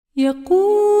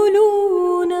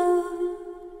يقولون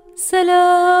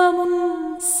سلام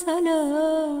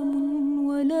سلام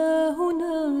ولا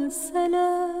هنا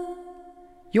سلام.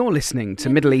 You're listening to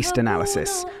Middle East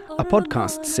Analysis, a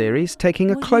podcast series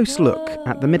taking a close look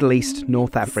at the Middle East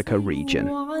North Africa region.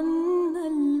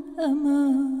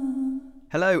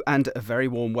 Hello and a very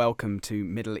warm welcome to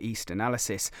Middle East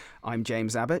Analysis. I'm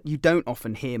James Abbott. You don't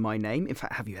often hear my name. In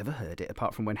fact, have you ever heard it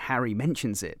apart from when Harry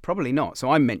mentions it? Probably not,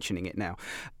 so I'm mentioning it now.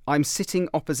 I'm sitting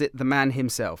opposite the man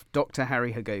himself, Dr.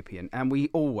 Harry Hagopian, and we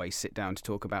always sit down to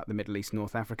talk about the Middle East,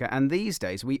 North Africa, and these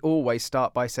days we always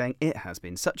start by saying it has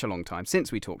been such a long time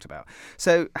since we talked about.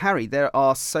 So, Harry, there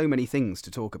are so many things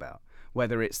to talk about,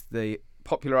 whether it's the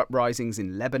popular uprisings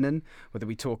in Lebanon, whether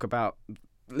we talk about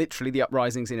literally the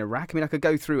uprisings in Iraq. I mean, I could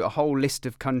go through a whole list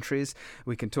of countries.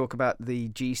 We can talk about the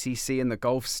GCC and the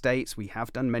Gulf states. We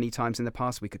have done many times in the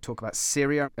past. We could talk about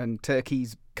Syria and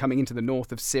Turkey's coming into the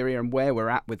north of Syria and where we're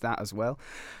at with that as well.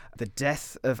 The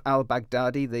death of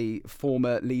al-Baghdadi, the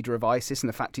former leader of ISIS, and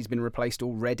the fact he's been replaced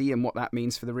already and what that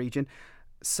means for the region.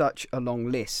 Such a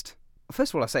long list.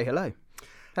 First of all, I say hello.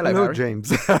 Hello, Harry.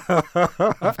 James.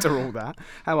 After all that,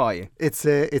 how are you? It's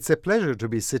a pleasure to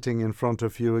be sitting in front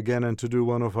of you again and to do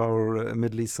one of our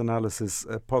Middle East Analysis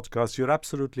podcasts. You're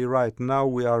absolutely right. Now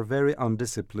we are very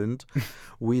undisciplined.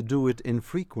 We do it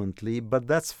infrequently, but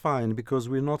that's fine because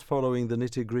we're not following the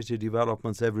nitty-gritty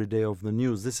developments every day of the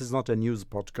news. This is not a news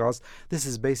podcast. This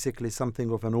is basically something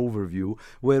of an overview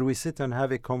where we sit and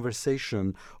have a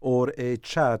conversation or a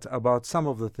chat about some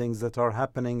of the things that are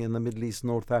happening in the Middle East,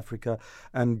 North Africa,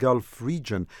 and Gulf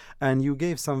region. And you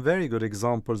gave some very good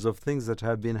examples of things that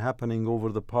have been happening over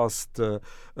the past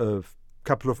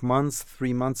couple of months,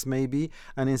 3 months maybe.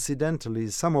 And incidentally,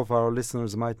 some of our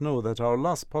listeners might know that our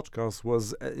last podcast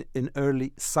was in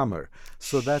early summer.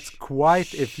 So that's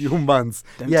quite a few months.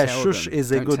 Shush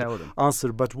is a good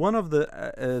answer. But one of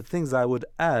the things I would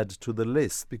add to the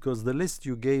list, because the list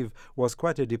you gave was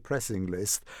quite a depressing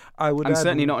list, and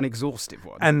certainly not an exhaustive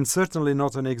one. And certainly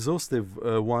not an exhaustive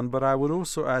one, but I would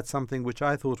also add something which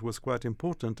I thought was quite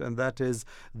important, and that is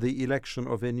the election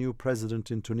of a new president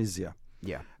in Tunisia.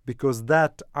 Yeah. Because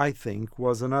that, I think,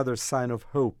 was another sign of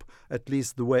hope, at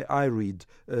least the way I read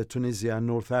Tunisia and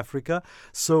North Africa.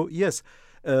 So, yes,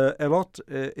 a lot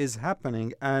is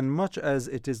happening, and much as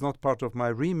it is not part of my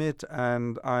remit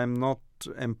and I'm not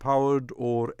empowered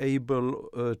or able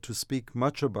to speak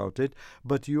much about it,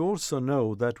 but you also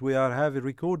know that we are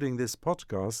recording this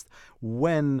podcast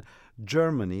when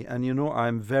Germany, and you know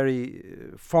I'm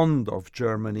very fond of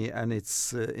Germany and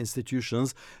its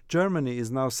institutions. Germany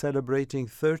is now celebrating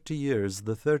 30 years,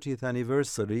 the 30th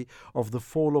anniversary of the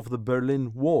fall of the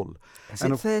Berlin Wall. Is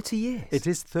it 30 years? It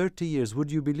is 30 years.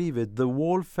 Would you believe it? The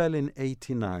wall fell in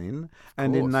 89,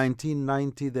 and in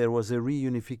 1990 there was a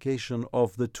reunification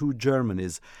of the two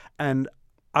Germanys. And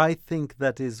I think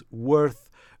that is worth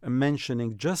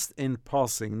mentioning just in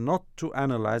passing, not to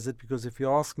analyze it, because if you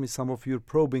ask me some of your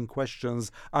probing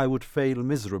questions, I would fail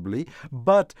miserably.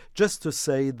 But just to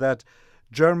say that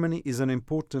Germany is an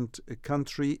important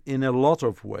country in a lot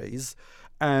of ways,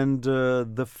 and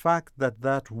the fact that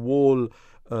that wall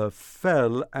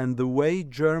fell and the way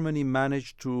Germany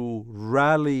managed to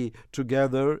rally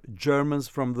together, Germans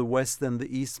from the West and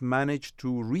the East managed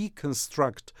to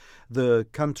reconstruct the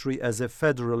country as a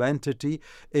federal entity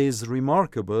is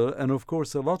remarkable. And of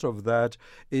course, a lot of that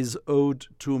is owed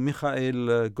to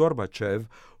Mikhail Gorbachev,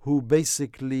 who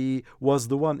basically was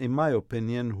the one, in my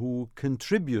opinion, who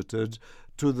contributed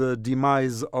to the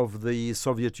demise of the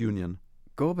Soviet Union.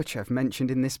 Gorbachev mentioned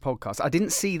in this podcast. I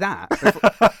didn't see that.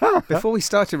 Before we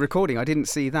started recording, I didn't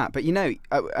see that. But, you know,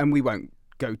 and we won't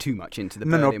go too much into the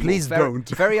Berlin Wall. No, please don't.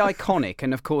 Very iconic.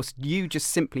 And, of course, you just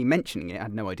simply mentioning it, I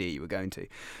had no idea you were going to.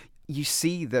 You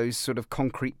see those sort of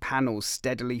concrete panels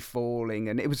steadily falling,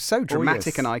 and it was so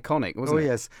dramatic and iconic, wasn't it? Oh,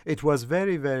 yes. It was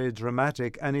very, very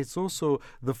dramatic, and it's also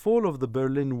the fall of the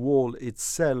Berlin Wall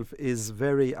itself is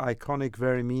very iconic,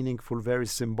 very meaningful, very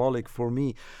symbolic for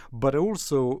me, but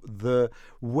also the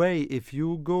way, if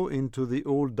you go into the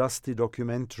old dusty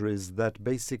documentaries that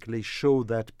basically show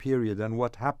that period and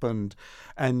what happened,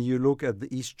 and you look at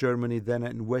the East Germany then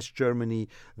and West Germany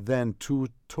then, two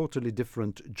totally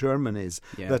different Germanys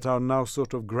that are now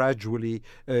sort of gradually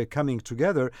coming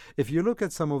together. If you look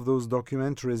at some of those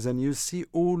documentaries and you see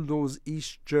all those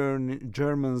East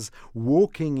Germans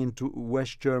walking into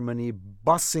West Germany,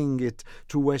 busing it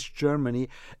to West Germany,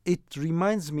 it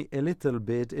reminds me a little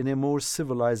bit, in a more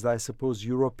civilized, I suppose,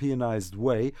 Europeanized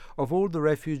way, of all the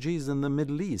refugees in the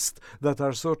Middle East that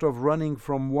are sort of running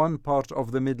from one part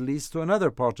of the Middle East to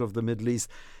another part of the Middle East.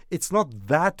 it's not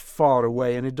that far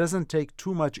away, and it doesn't take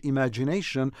too much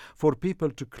imagination for people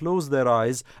to close their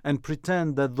eyes and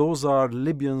pretend that those are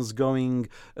Libyans going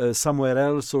somewhere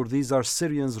else, or these are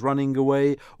Syrians running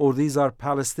away, or these are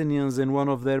Palestinians in one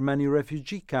of their many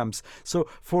refugee camps. So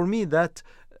for me, that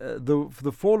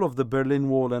the fall of the Berlin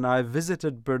Wall, and I've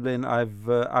visited Berlin,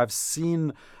 I've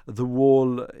seen the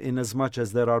wall in as much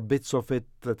as there are bits of it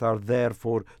that are there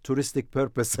for touristic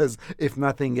purposes, if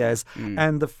nothing else.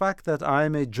 And the fact that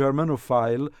I'm a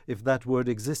Germanophile, if that word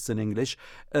exists in English,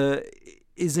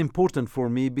 is important for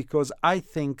me, because I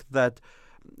think that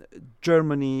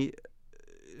Germany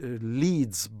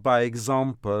leads by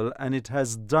example, and it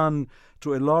has done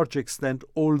to a large extent,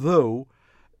 although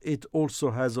it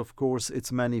also has, of course,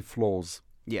 its many flaws.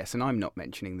 Yes, and I'm not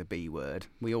mentioning the B word.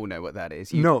 We all know what that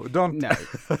is. No, don't. No.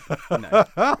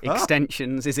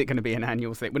 Extensions, is it going to be an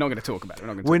annual thing? We're not going to talk about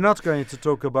it. We're not going to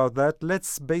talk about that.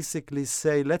 Let's basically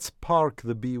say, let's park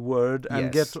the B word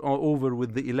and get over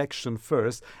with the election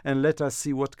first, and let us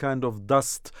see what kind of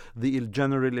dust the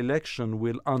general election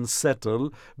will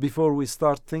unsettle before we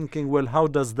start thinking, well, how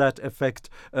does that affect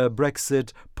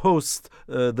Brexit post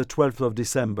the 12th of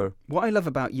December? What I love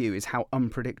about you is how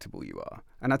unpredictable you are.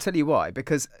 And I'll tell you why,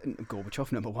 because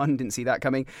Gorbachev, number one, didn't see that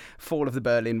coming. Fall of the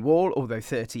Berlin Wall, although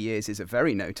 30 years is a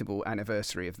very notable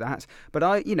anniversary of that. But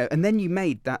and then you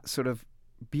made that sort of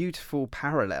beautiful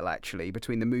parallel, actually,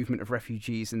 between the movement of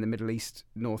refugees in the Middle East,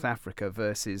 North Africa,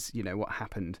 versus, what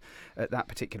happened at that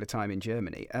particular time in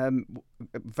Germany.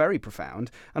 Very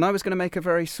profound. And I was going to make a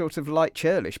very sort of light,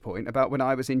 churlish point about when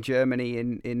I was in Germany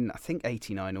in I think,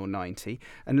 89 or 90,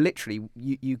 and literally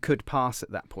you could pass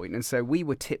at that point. And so we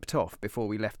were tipped off before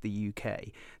we left the UK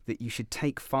that you should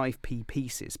take 5p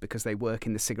pieces because they work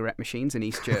in the cigarette machines in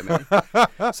East Germany.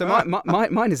 So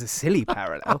mine is a silly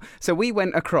parallel. So we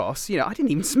went across, I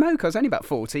didn't even smoke. I was only about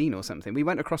 14 or something. We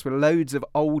went across with loads of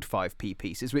old 5p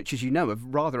pieces, which, as you know, are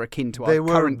rather akin to our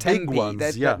current 10p.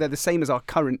 Ones, they're the same as our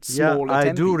current smaller 10p I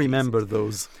do pieces. remember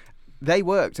those. They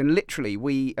worked, and literally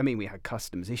we had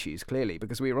customs issues, clearly,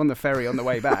 because we were on the ferry on the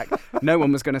way back. No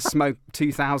one was going to smoke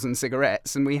 2,000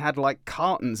 cigarettes, and we had like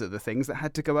cartons of the things that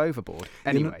had to go overboard.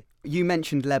 Anyway, you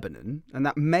mentioned Lebanon, and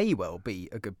that may well be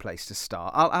a good place to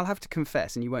start. I'll have to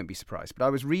confess, and you won't be surprised, but I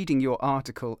was reading your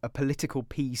article, A Political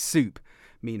Pea Soup,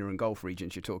 MENA and Gulf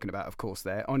regions you're talking about, of course,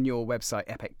 there, on your website,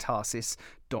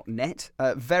 epictarsis.net.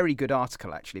 Very good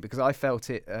article, actually, because I felt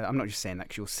it, I'm not just saying that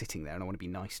because you're sitting there and I want to be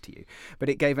nice to you, but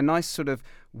it gave a nice sort of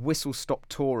whistle-stop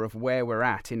tour of where we're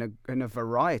at in a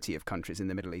variety of countries in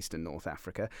the Middle East and North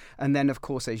Africa. And then, of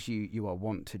course, as you are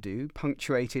wont to do,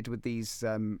 punctuated with these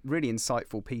really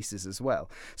insightful pieces as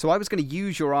well. So I was going to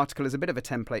use your article as a bit of a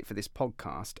template for this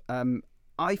podcast.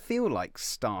 I feel like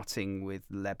starting with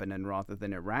Lebanon rather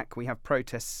than Iraq. We have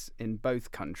protests in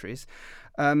both countries.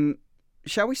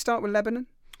 Shall we start with Lebanon?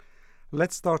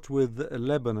 Let's start with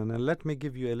Lebanon, and let me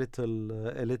give you a little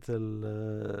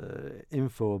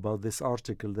info about this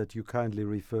article that you kindly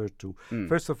referred to.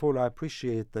 First of all, I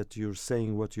appreciate that you're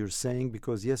saying what you're saying,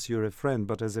 because yes, you're a friend,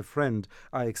 but as a friend,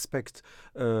 I expect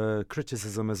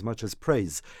criticism as much as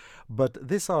praise. But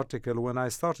this article, when I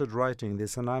started writing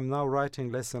this, and I'm now writing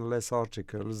less and less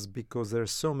articles because there are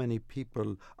so many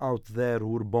people out there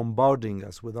who are bombarding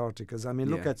us with articles. I mean,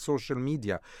 look at social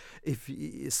media. If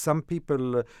some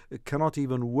people cannot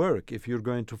even work if you're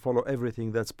going to follow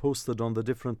everything that's posted on the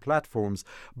different platforms.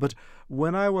 But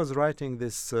when I was writing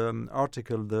this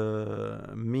article,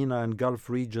 the MENA and Gulf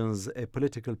regions, A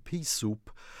Political Pea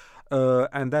Soup,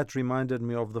 and that reminded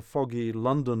me of the foggy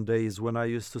London days when I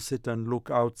used to sit and look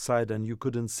outside and you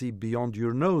couldn't see beyond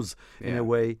your nose in a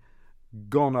way.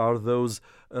 Gone are those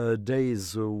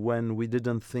days when we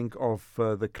didn't think of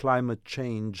the climate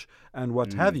change and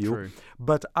what have you. True.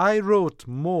 But I wrote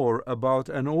more about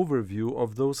an overview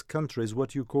of those countries,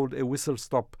 what you called a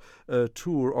whistle-stop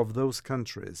tour of those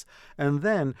countries. And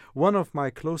then one of my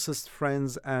closest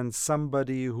friends and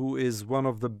somebody who is one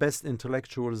of the best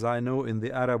intellectuals I know in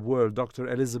the Arab world, Dr.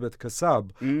 Elizabeth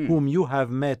Kassab, whom you have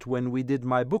met when we did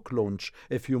my book launch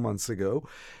a few months ago,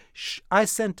 I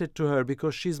sent it to her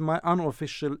because she's my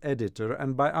unofficial editor,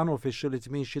 and by unofficial it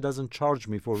means she doesn't charge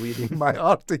me for reading my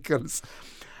articles.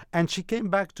 And she came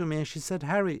back to me and she said,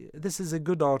 Harry, this is a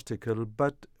good article,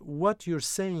 but what you're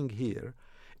saying here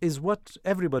is what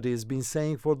everybody has been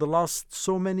saying for the last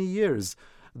so many years.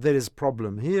 There is a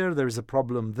problem here, there is a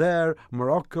problem there,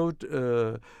 Morocco,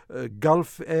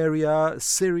 Gulf area,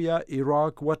 Syria,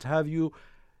 Iraq, what have you.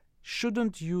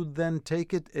 Shouldn't you then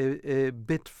take it a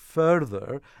bit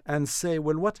further and say,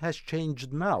 well, what has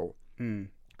changed now? And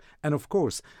of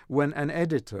course, when an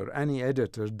editor, any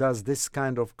editor, does this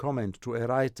kind of comment to a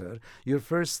writer, your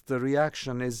first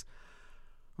reaction is,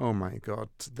 oh my God,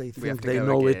 they have think to they go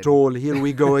know again. it all. Here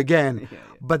we go again. Yeah.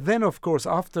 But then, of course,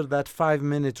 after that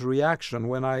 5-minute reaction,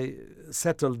 when I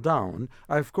settled down,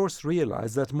 I, of course,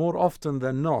 realized that more often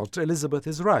than not, Elizabeth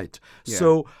is right. Yeah.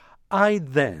 So I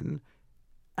then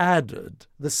added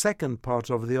the second part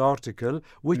of the article,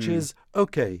 which is,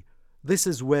 okay, this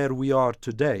is where we are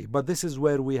today, but this is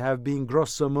where we have been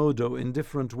grosso modo in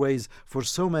different ways for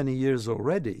so many years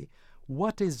already.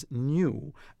 What is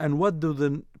new, and what do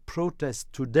the protests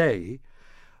today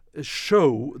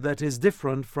show that is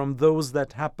different from those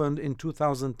that happened in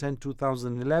 2010,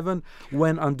 2011,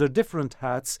 when under different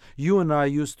hats you and I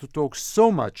used to talk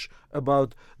so much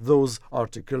about those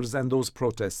articles and those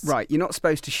protests. Right, you're not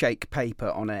supposed to shake paper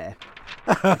on air.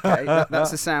 Okay,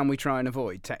 that's a sound we try and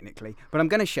avoid, technically. But I'm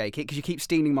going to shake it because you keep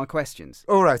stealing my questions.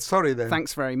 All right, sorry then.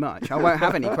 Thanks very much. I won't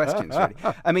have any questions, really.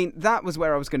 I mean, that was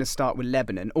where I was going to start with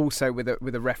Lebanon, also with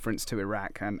a reference to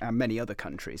Iraq and many other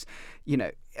countries. You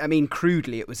know, I mean,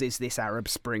 crudely, it was, is this Arab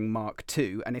Spring Mark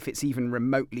II? And if it's even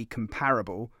remotely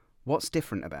comparable, what's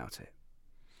different about it?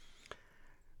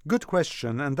 Good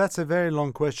question, and that's a very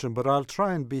long question, but I'll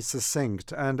try and be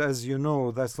succinct. And as you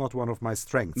know, that's not one of my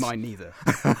strengths. Mine neither.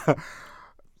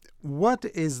 What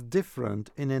is different,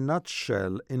 in a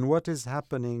nutshell, in what is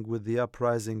happening with the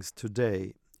uprisings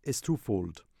today is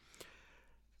twofold.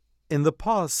 In the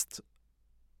past,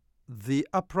 the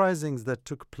uprisings that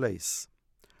took place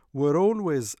were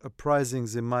always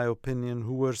uprisings, in my opinion,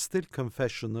 who were still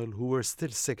confessional, who were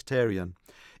still sectarian.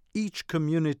 Each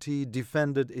community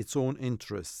defended its own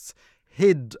interests,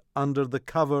 hid under the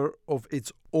cover of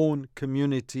its own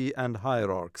community and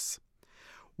hierarchs.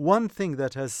 One thing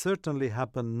that has certainly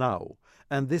happened now,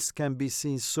 and this can be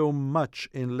seen so much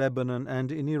in Lebanon and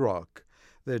in Iraq,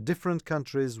 they're different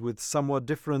countries with somewhat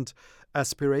different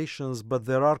aspirations, but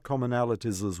there are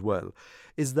commonalities as well,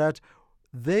 is that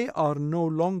they are no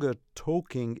longer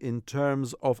talking in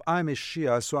terms of, I'm a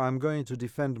Shia, so I'm going to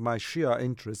defend my Shia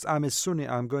interests. I'm a Sunni,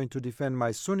 I'm going to defend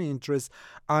my Sunni interests.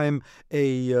 I'm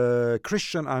a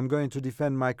Christian, I'm going to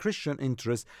defend my Christian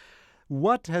interests.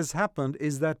 What has happened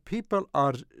is that people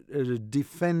are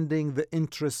defending the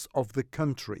interests of the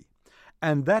country.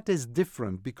 And that is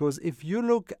different, because if you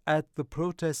look at the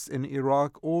protests in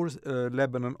Iraq or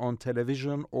Lebanon on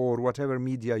television or whatever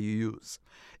media you use,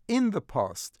 in the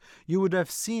past, you would have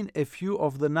seen a few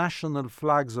of the national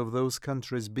flags of those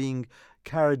countries being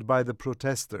carried by the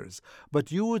protesters,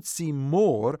 but you would see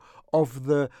more of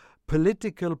the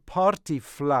political party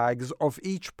flags of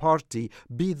each party,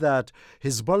 be that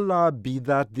Hezbollah, be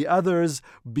that the others,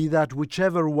 be that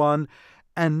whichever one.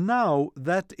 And now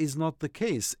that is not the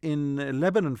case. In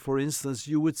Lebanon, for instance,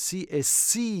 you would see a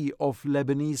sea of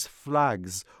Lebanese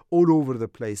flags all over the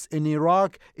place. In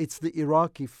Iraq, it's the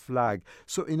Iraqi flag.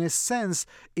 So in a sense,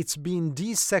 it's been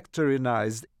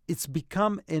desectorized. It's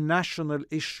become a national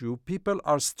issue. People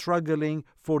are struggling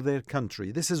for their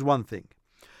country. This is one thing.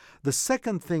 The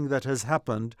second thing that has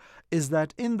happened is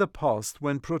that in the past,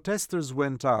 when protesters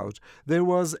went out, there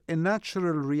was a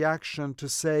natural reaction to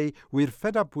say, we're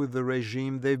fed up with the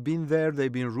regime, they've been there,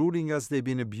 they've been ruling us, they've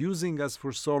been abusing us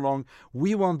for so long,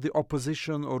 we want the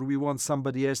opposition or we want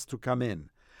somebody else to come in.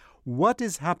 What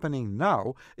is happening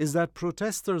now is that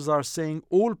protesters are saying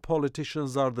all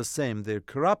politicians are the same. They're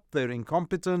corrupt, they're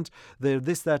incompetent, they're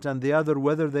this, that, and the other,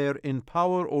 whether they're in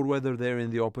power or whether they're in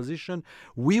the opposition.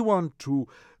 We want to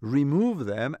remove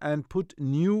them and put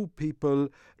new people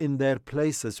in their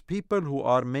places, people who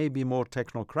are maybe more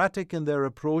technocratic in their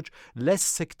approach, less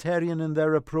sectarian in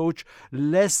their approach,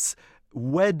 less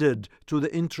wedded to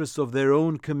the interests of their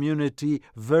own community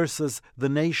versus the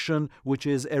nation, which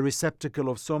is a receptacle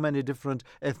of so many different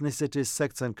ethnicities,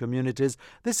 sects, and communities.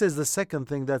 This is the second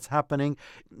thing that's happening.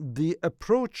 The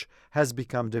approach has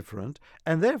become different,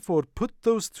 and therefore, put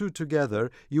those two together,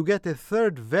 you get a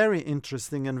third very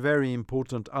interesting and very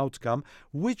important outcome,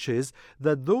 which is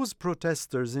that those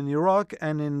protesters in Iraq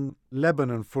and in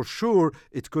Lebanon, for sure,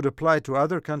 it could apply to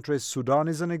other countries. Sudan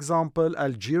is an example,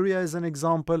 Algeria is an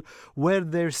example, where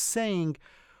they're saying,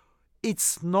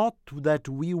 it's not that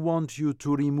we want you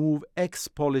to remove X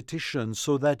politician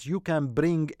so that you can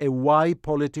bring a Y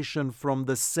politician from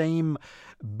the same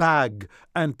bag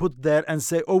and put there and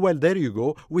say, oh, well, there you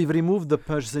go. We've removed the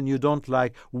person you don't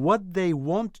like. What they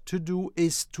want to do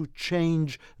is to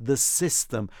change the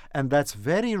system. And that's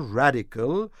very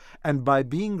radical. And by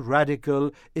being radical,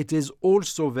 it is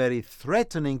also very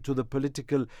threatening to the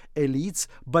political elites.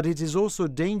 But it is also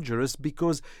dangerous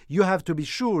because you have to be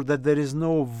sure that there is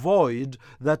no void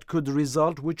that could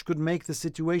result, which could make the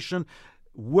situation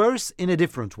worse in a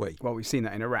different way. Well, we've seen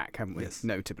that in Iraq, haven't we? Yes.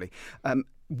 Notably.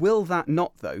 Will that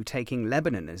not, though, taking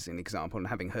Lebanon as an example and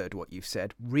having heard what you've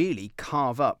said, really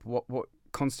carve up what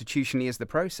constitutionally is the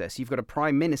process? You've got a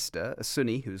prime minister, a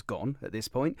Sunni, who's gone at this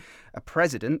point, a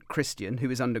president, Christian, who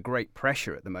is under great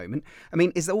pressure at the moment. I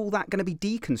mean, is all that going to be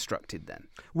deconstructed then?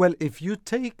 Well, if you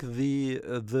take the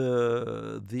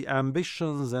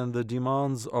ambitions and the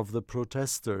demands of the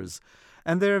protesters,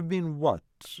 and there have been 1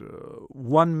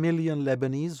 million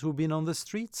Lebanese who've been on the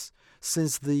streets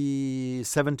since the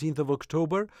 17th of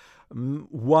October.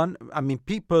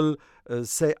 People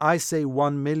I say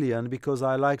 1 million because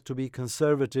I like to be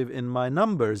conservative in my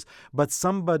numbers, but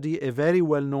a very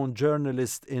well-known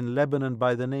journalist in Lebanon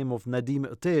by the name of Nadim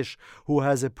Utesh, who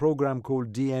has a program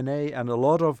called DNA, and a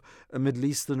lot of Middle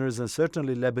Easterners and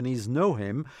certainly Lebanese know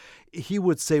him, he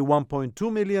would say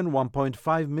 1.2 million,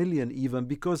 1.5 million even,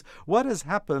 because what has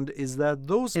happened is that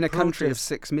those in a country of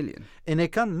 6 million? In a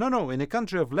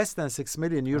country of less than 6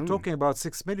 million, you're talking about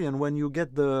 6 million when you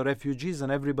get the refugees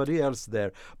and everybody else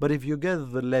there. But if you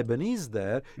get the Lebanese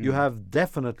there, you have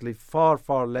definitely far,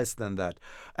 far less than that.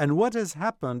 And what has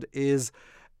happened is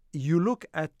you look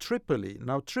at Tripoli.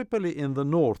 Now, Tripoli in the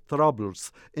north,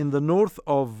 Trablus, in the north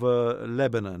of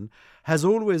Lebanon, has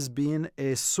always been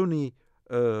a Sunni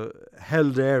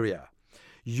held area.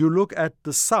 You look at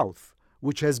the south,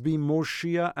 which has been more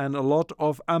Shia and a lot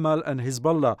of Amal and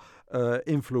Hezbollah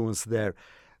influence there.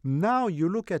 Now you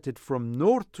look at it from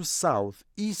north to south,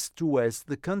 east to west,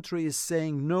 the country is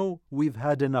saying, no, we've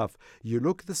had enough. You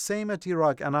look the same at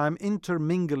Iraq, and I'm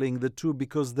intermingling the two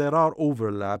because there are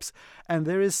overlaps, and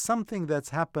there is something that's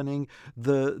happening.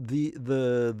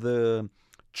 The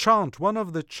chant, one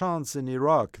of the chants in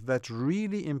Iraq that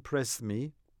really impressed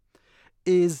me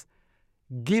is,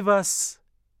 give us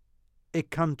a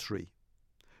country.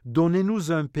 Donnez-nous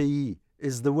un pays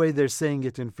is the way they're saying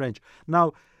it in French.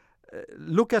 Now,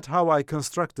 look at how I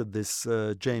constructed this,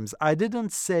 James. I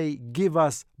didn't say give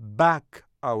us back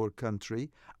our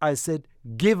country. I said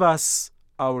give us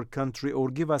our country or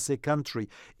give us a country.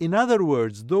 In other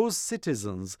words, those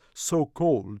citizens,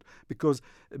 so-called, because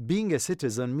being a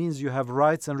citizen means you have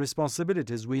rights and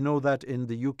responsibilities. We know that in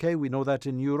the UK, we know that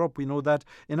in Europe, we know that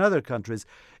in other countries.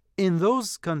 In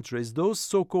those countries, those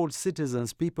so-called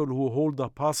citizens, people who hold a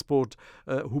passport,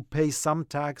 who pay some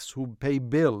tax, who pay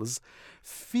bills,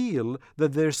 feel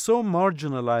that they're so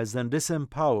marginalized and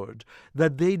disempowered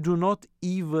that they do not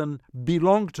even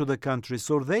belong to the country.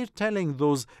 So they're telling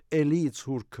those elites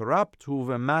who are corrupt, who've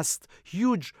amassed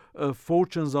huge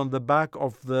fortunes on the back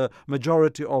of the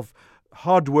majority of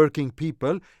hardworking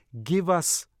people, give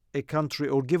us a country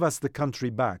or give us the country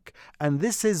back. And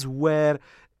this is where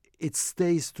it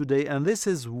stays today, and this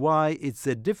is why it's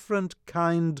a different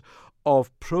kind of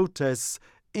protests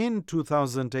in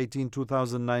 2018,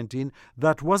 2019.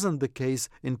 That wasn't the case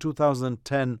in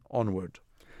 2010 onward.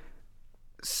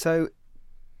 So,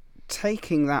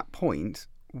 taking that point,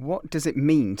 what does it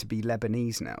mean to be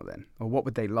Lebanese now then? Or what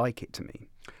would they like it to mean?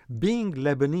 Being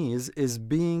Lebanese is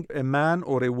being a man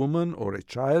or a woman or a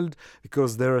child,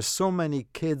 because there are so many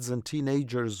kids and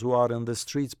teenagers who are in the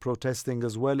streets protesting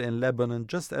as well in Lebanon,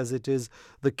 just as it is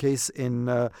the case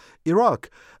in Iraq,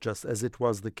 just as it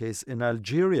was the case in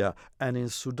Algeria and in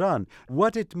Sudan.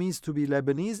 What it means to be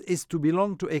Lebanese is to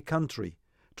belong to a country,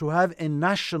 to have a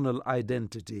national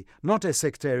identity, not a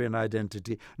sectarian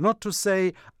identity, not to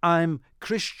say I'm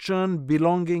Christian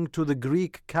belonging to the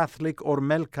Greek, Catholic or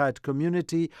Melkite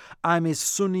community, I'm a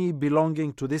Sunni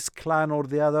belonging to this clan or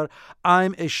the other,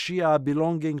 I'm a Shia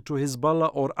belonging to Hezbollah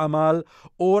or Amal,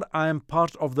 or I'm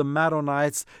part of the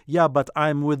Maronites, but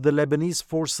I'm with the Lebanese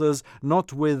forces,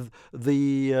 not with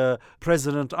the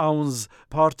President Aoun's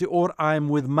party, or I'm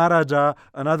with Marada,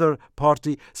 another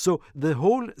party. So the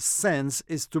whole sense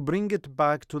is to bring it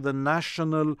back to the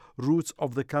national roots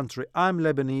of the country. I'm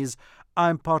Lebanese,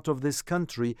 I'm part of this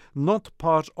country, not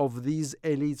part of these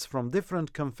elites from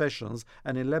different confessions,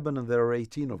 and in Lebanon there are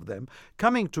 18 of them,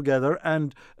 coming together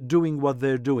and doing what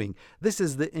they're doing. This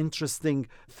is the interesting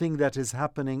thing that is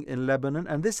happening in Lebanon,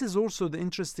 and this is also the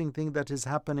interesting thing that is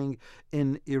happening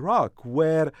in Iraq,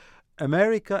 where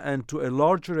America and to a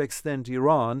larger extent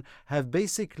Iran have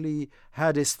basically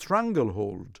had a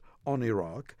stranglehold on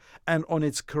Iraq and on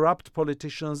its corrupt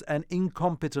politicians and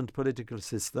incompetent political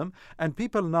system. And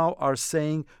people now are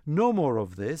saying, no more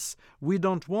of this. We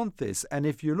don't want this. And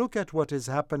if you look at what is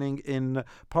happening in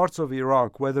parts of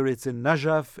Iraq, whether it's in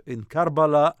Najaf, in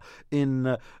Karbala,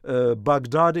 in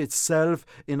Baghdad itself,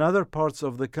 in other parts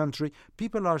of the country,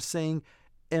 people are saying,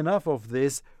 enough of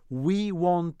this. We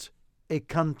want a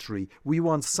country. We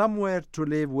want somewhere to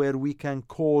live where we can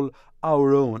call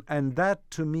our own. And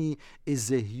that, to me,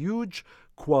 is a huge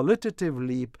qualitative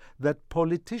leap that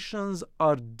politicians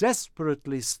are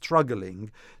desperately struggling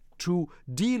to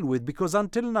deal with, because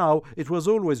until now it was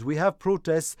always, we have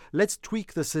protests, let's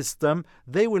tweak the system,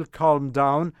 they will calm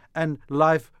down, and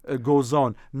life goes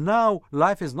on. Now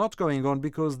life is not going on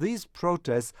because these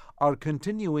protests are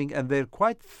continuing, and they're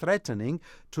quite threatening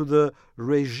to the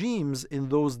regimes in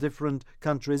those different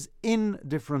countries in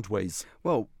different ways.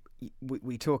 Well,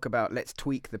 we talk about let's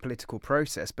tweak the political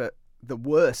process, but the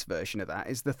worst version of that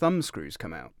is the thumbscrews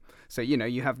come out. So,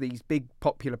 you have these big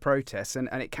popular protests, and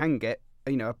it can get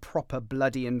a proper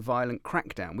bloody and violent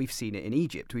crackdown. We've seen it in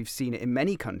Egypt. We've seen it in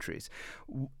many countries.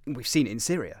 We've seen it in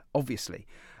Syria, obviously.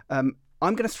 I'm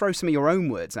going to throw some of your own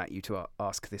words at you to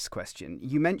ask this question.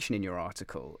 You mention in your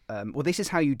article, this is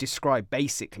how you describe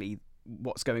basically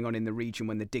what's going on in the region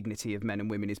when the dignity of men and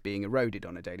women is being eroded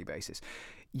on a daily basis.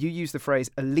 You use the phrase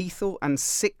a lethal and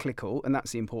cyclical, and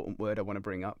that's the important word I want to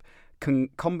bring up,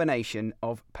 combination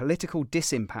of political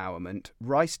disempowerment,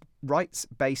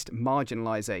 rights-based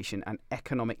marginalisation and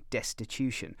economic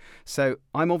destitution. So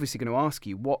I'm obviously going to ask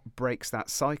you, what breaks that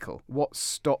cycle? What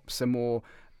stops a more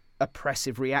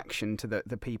oppressive reaction to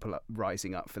the people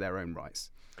rising up for their own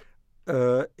rights?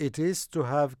 It is to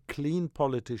have clean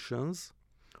politicians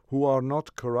who are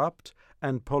not corrupt,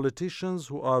 and politicians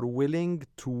who are willing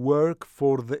to work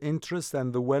for the interest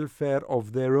and the welfare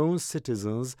of their own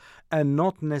citizens and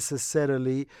not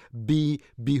necessarily be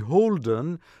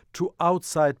beholden to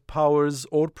outside powers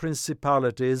or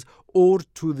principalities or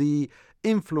to the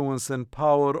influence and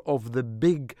power of the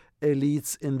big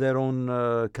elites in their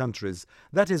own countries.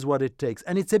 That is what it takes.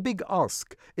 And it's a big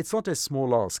ask. It's not a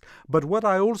small ask. But what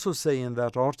I also say in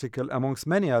that article, amongst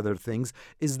many other things,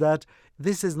 is that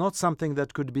this is not something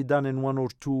that could be done in 1 or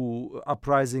 2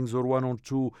 uprisings or 1 or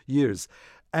 2 years.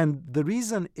 And the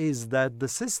reason is that the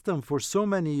system for so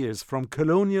many years, from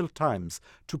colonial times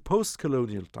to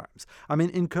post-colonial times,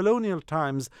 in colonial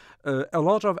times, a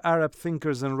lot of Arab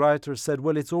thinkers and writers said,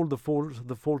 well, it's all the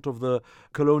fault of the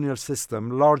colonial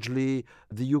system, largely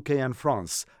the UK and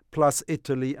France, plus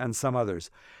Italy and some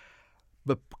others.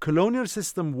 The colonial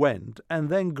system went, and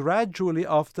then gradually,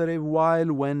 after a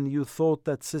while, when you thought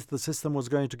that the system was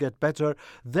going to get better,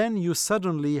 then you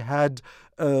suddenly had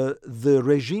the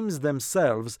regimes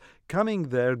themselves coming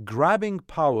there, grabbing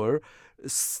power,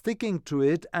 sticking to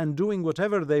it, and doing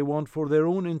whatever they want for their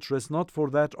own interest, not for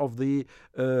that of the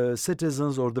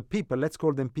citizens or the people. Let's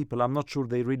call them people. I'm not sure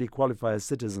they really qualify as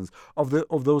citizens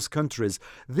of those countries.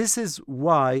 This is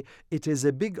why it is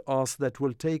a big ask that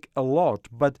will take a lot,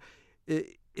 but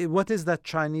what is that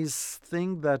Chinese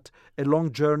thing that a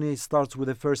long journey starts with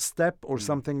a first step or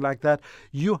something like that?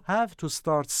 You have to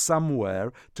start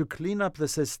somewhere to clean up the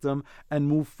system and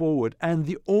move forward. And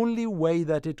the only way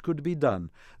that it could be done,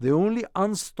 the only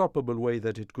unstoppable way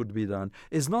that it could be done,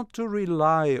 is not to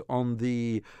rely on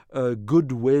the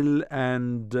goodwill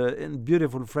and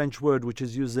beautiful French word which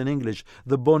is used in English,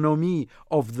 the bonhomie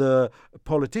of the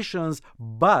politicians,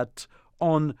 but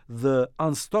on the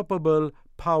unstoppable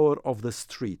power of the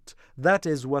street. That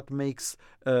is what makes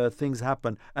things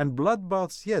happen. And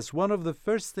bloodbaths, yes, one of the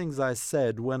first things I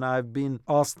said when I've been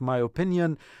asked my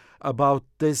opinion about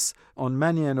this on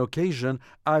many an occasion,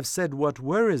 I've said what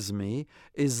worries me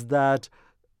is that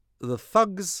the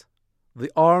thugs,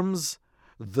 the arms,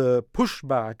 the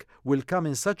pushback will come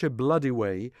in such a bloody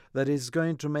way that it's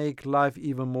going to make life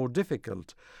even more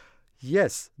difficult.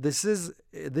 Yes, this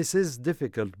is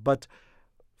difficult, but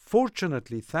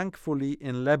fortunately, thankfully,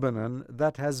 in Lebanon,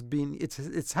 that has been,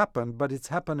 it's happened, but it's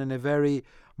happened in a very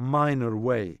minor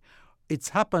way. It's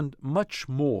happened much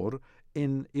more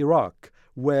in Iraq,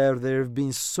 where there have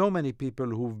been so many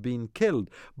people who've been killed.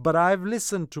 But I've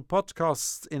listened to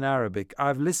podcasts in Arabic.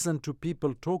 I've listened to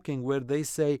people talking where they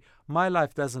say, my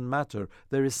life doesn't matter.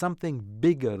 There is something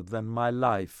bigger than my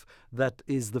life that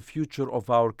is the future of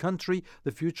our country,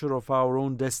 the future of our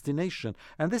own destination.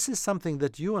 And this is something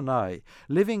that you and I,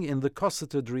 living in the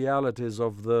cosseted realities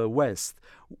of the West,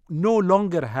 no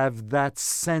longer have that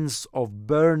sense of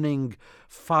burning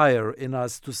fire in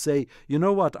us to say, you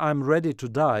know what, I'm ready to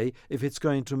die if it's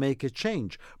going to make a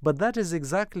change. But that is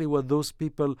exactly what those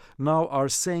people now are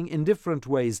saying in different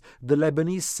ways. The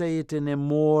Lebanese say it in a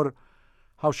more,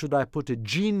 how should I put it,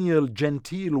 genial,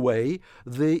 genteel way.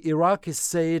 The Iraqis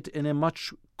say it in a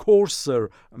much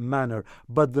coarser manner.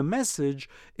 But the message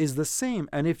is the same.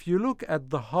 And if you look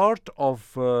at the heart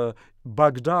of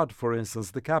Baghdad, for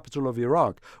instance, the capital of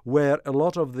Iraq, where a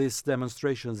lot of these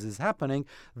demonstrations is happening,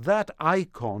 that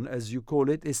icon, as you call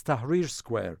it, is Tahrir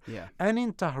Square. Yeah. And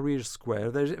in Tahrir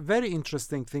Square, there's very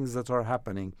interesting things that are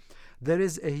happening. There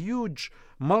is a huge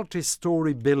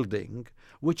multi-story building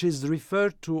which is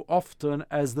referred to often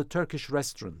as the Turkish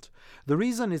restaurant. The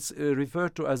reason it's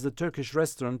referred to as the Turkish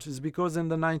restaurant is because in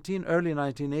the early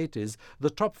 1980s, the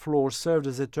top floor served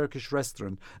as a Turkish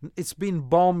restaurant. It's been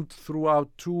bombed throughout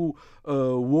two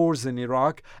wars in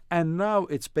Iraq, and now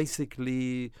it's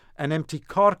basically an empty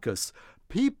carcass.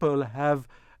 People have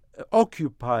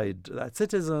occupied that.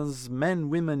 Citizens, men,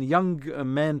 women, young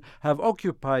men have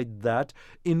occupied that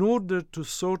in order to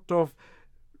sort of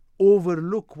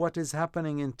overlook what is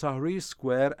happening in Tahrir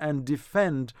Square and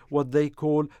defend what they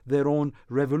call their own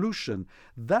revolution.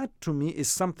 That to me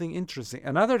is something interesting.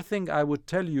 Another thing I would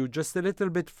tell you, just a little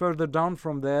bit further down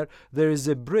from there is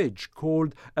a bridge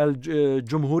called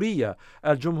Al-Jumhuriyya.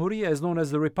 Al-Jumhuriyya is known as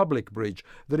the Republic Bridge.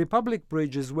 The Republic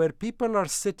Bridge is where people are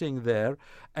sitting there,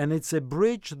 and it's a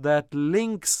bridge that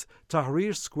links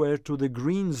Tahrir Square to the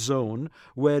Green Zone,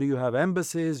 where you have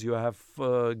embassies, you have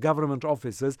government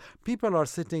offices. People are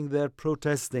sitting there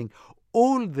protesting.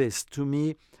 All this, to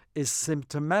me, is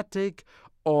symptomatic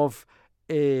of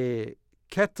a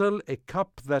kettle, a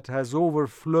cup that has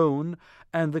overflown.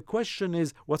 And the question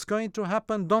is, what's going to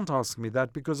happen? Don't ask me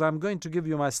that, because I'm going to give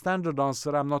you my standard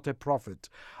answer. I'm not a prophet.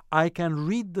 I can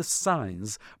read the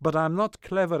signs, but I'm not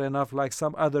clever enough like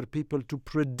some other people to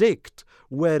predict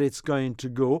where it's going to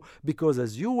go, because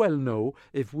as you well know,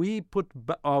 if we put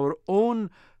our own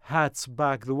hats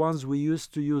back, the ones we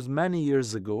used to use many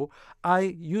years ago, I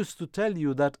used to tell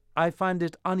you that I find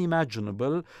it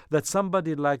unimaginable that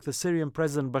somebody like the Syrian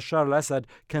President Bashar al-Assad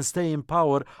can stay in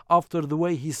power after the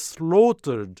way he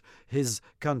slaughtered his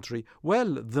country.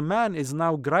 Well, the man is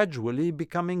now gradually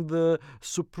becoming the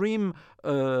supreme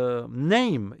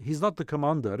name. He's not the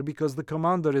commander, because the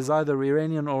commander is either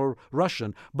Iranian or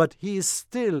Russian, but he is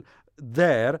still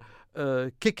there,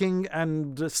 kicking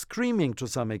and screaming to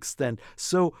some extent.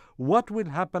 So what will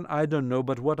happen, I don't know.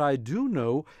 But what I do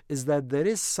know is that there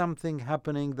is something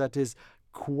happening that is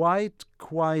quite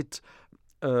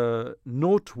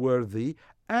noteworthy.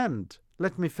 And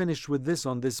let me finish with this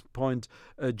on this point,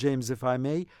 James, if I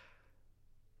may.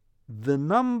 The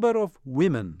number of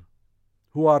women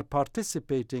who are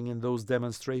participating in those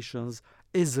demonstrations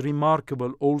is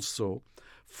remarkable also.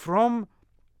 From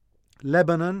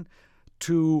Lebanon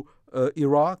to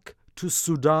Iraq to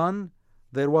Sudan,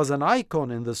 there was an icon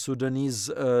in the Sudanese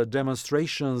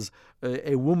demonstrations,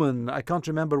 a woman, I can't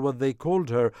remember what they called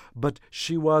her, but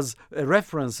she was a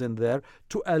reference in there.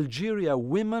 To Algeria,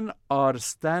 women are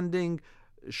standing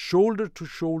shoulder to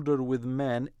shoulder with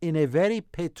men in a very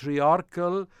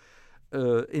patriarchal,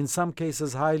 in some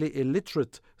cases highly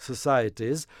illiterate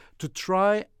societies, to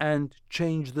try and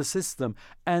change the system.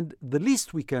 And the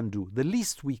least we can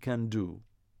do,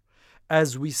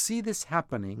 as we see this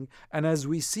happening, and as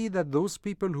we see that those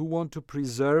people who want to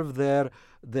preserve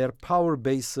their power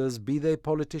bases, be they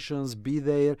politicians, be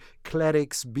they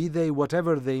clerics, be they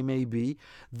whatever they may be,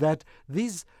 that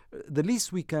the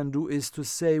least we can do is to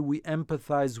say we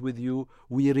empathize with you,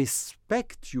 we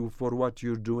respect you for what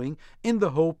you're doing, in the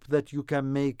hope that you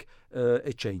can make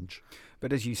a change.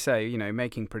 But as you say,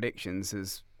 making predictions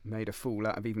has made a fool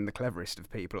out of even the cleverest of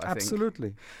people, I think.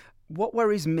 Absolutely. What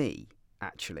worries me,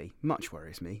 actually, much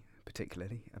worries me,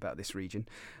 particularly about this region,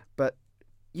 but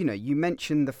you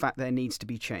mentioned the fact there needs to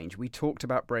be change. We talked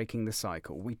about breaking the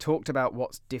cycle. We talked about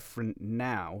what's different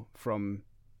now from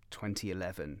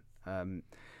 2011.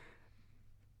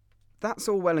 That's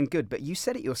all well and good, but you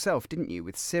said it yourself, didn't you,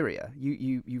 with Syria?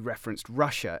 You referenced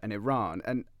Russia and Iran.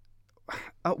 And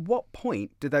at what point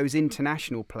do those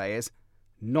international players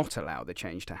not allow the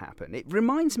change to happen? It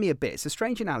reminds me a bit, it's a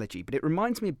strange analogy, but it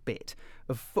reminds me a bit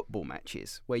of football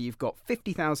matches where you've got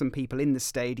 50,000 people in the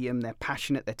stadium, they're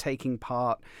passionate, they're taking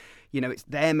part,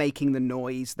 they're making the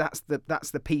noise, that's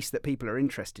the piece that people are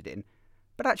interested in.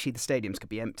 But actually the stadiums could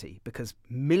be empty because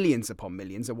millions upon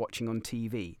millions are watching on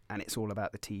TV, and it's all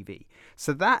about the TV.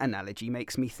 So that analogy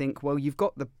makes me think, well, you've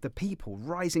got the people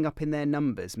rising up in their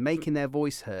numbers, making their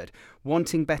voice heard,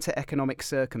 wanting better economic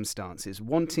circumstances,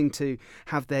 wanting to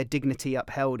have their dignity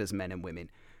upheld as men and women.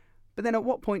 But then at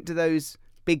what point do those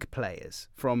big players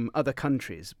from other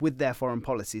countries with their foreign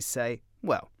policies say,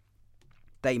 well,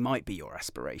 they might be your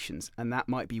aspirations and that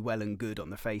might be well and good on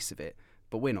the face of it,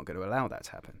 but we're not going to allow that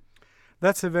to happen?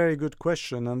 That's a very good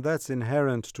question, and that's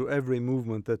inherent to every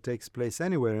movement that takes place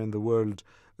anywhere in the world,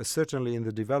 certainly in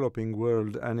the developing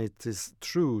world, and it is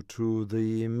true to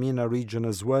the MENA region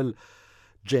as well.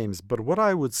 James. But what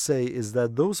I would say is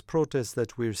that those protests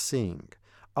that we're seeing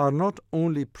are not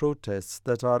only protests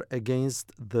that are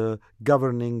against the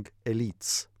governing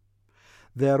elites.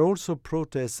 They are also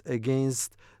protests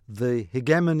against the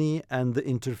hegemony and the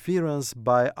interference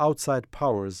by outside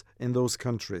powers in those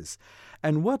countries.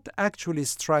 And what actually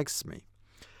strikes me,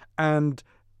 and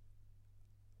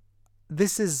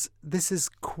this is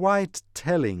quite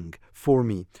telling for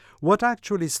me, what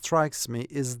actually strikes me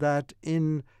is that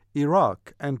in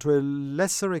Iraq, and to a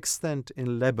lesser extent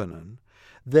in Lebanon,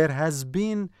 there has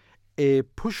been a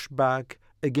pushback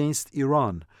against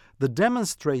Iran. The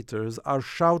demonstrators are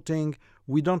shouting,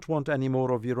 "We don't want any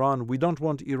more of Iran. We don't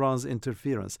want Iran's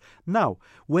interference." Now,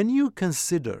 when you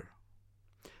consider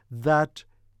that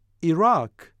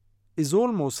Iraq is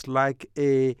almost like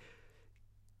a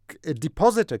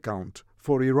deposit account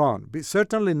for Iran,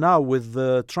 certainly now with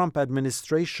the Trump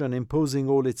administration imposing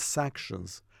all its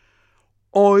sanctions,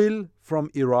 oil from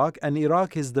Iraq, and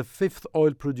Iraq is the 5th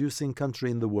oil-producing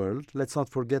country in the world. Let's not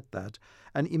forget that.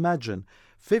 And imagine,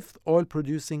 5th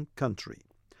oil-producing country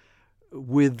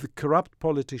with corrupt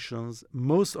politicians.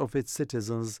 Most of its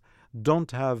citizens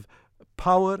don't have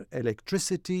power,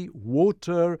 electricity,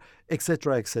 water,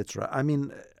 etc., etc. I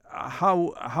mean,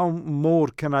 how more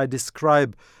can I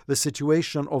describe the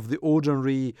situation of the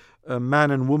ordinary man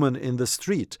and woman in the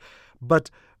street? But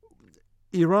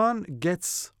Iran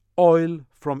gets oil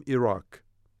from Iraq.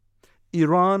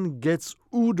 Iran gets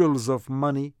oodles of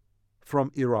money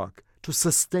from Iraq to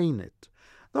sustain it.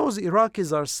 Those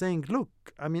Iraqis are saying, look,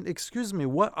 I mean, excuse me,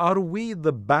 what are we,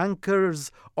 the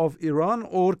bankers of Iran,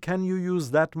 or can you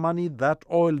use that money, that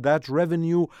oil, that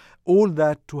revenue, all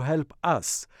that to help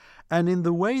us? And in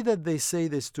the way that they say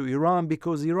this to Iran,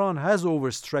 because Iran has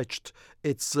overstretched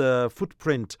its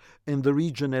footprint in the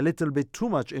region a little bit too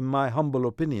much, in my humble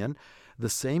opinion, the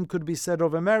same could be said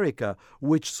of America,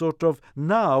 which sort of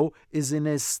now is in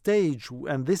a stage,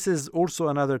 and this is also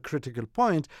another critical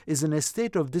point, is in a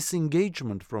state of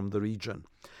disengagement from the region.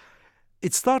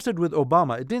 It started with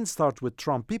Obama. It didn't start with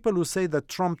Trump. People who say that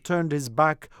Trump turned his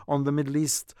back on the Middle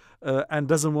East and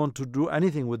doesn't want to do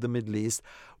anything with the Middle East,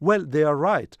 well, they are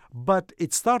right. But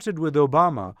it started with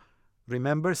Obama.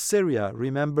 Remember Syria,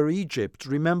 remember Egypt,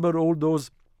 remember all those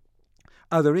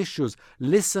other issues.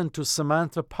 Listen to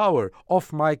Samantha Power.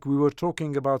 Off mic, we were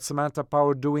talking about Samantha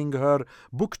Power doing her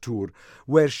book tour,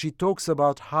 where she talks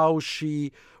about how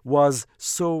she was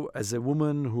so, as a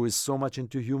woman who is so much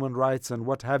into human rights and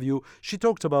what have you, she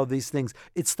talked about these things.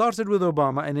 It started with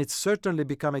Obama, and it's certainly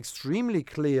become extremely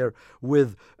clear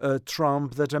with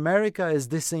Trump that America is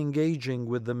disengaging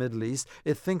with the Middle East.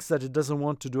 It thinks that it doesn't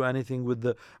want to do anything with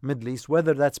the Middle East,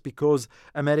 whether that's because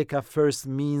America first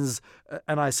means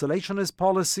an isolationist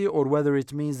policy, or whether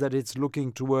it means that it's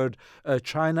looking toward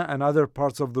China and other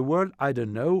parts of the world. I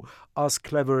don't know. Ask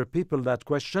clever people that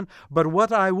question. But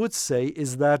what I would say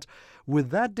is that with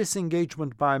that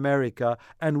disengagement by America,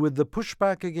 and with the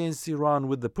pushback against Iran,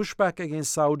 with the pushback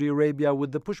against Saudi Arabia,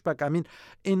 with the pushback, I mean,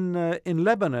 in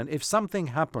Lebanon, if something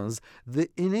happens, the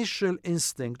initial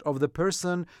instinct of the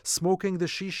person smoking the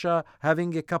shisha,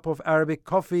 having a cup of Arabic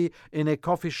coffee in a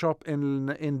coffee shop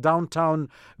in downtown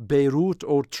Beirut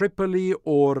or Tripoli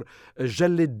or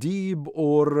Jalidib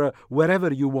or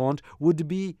wherever you want, would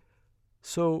be,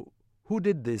 so who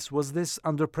did this? Was this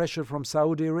under pressure from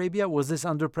Saudi Arabia? Was this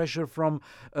under pressure from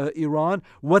Iran?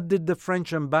 What did the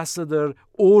French ambassador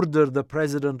order the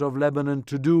president of Lebanon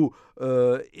to do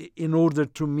in order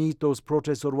to meet those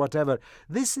protests or whatever?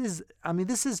 This is,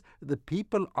 the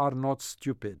people are not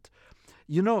stupid.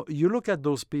 You know, you look at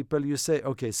those people, you say,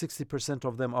 okay, 60%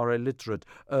 of them are illiterate,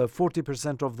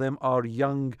 40% of them are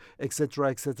young,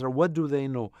 etc., etc. What do they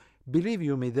know? Believe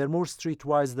you me, they're more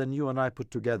streetwise than you and I put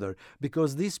together,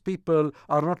 because these people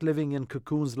are not living in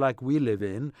cocoons like we live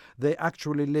in. They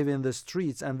actually live in the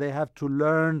streets, and they have to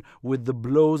learn with the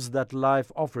blows that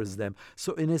life offers them.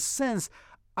 So in a sense,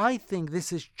 I think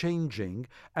this is changing,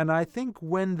 and I think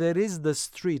when there is the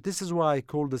street, this is why I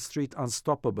call the street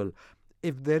unstoppable.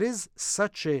 If there is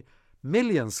such a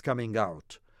millions coming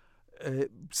out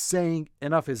saying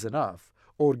enough is enough,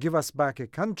 or give us back a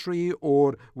country,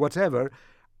 or whatever,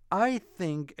 I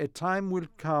think a time will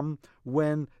come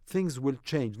when things will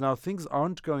change. Now, things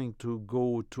aren't going to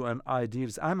go to an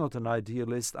idealist. I'm not an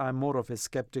idealist. I'm more of a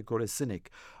skeptic or a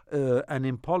cynic. and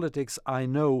in politics I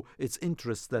know it's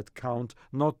interests that count,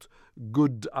 not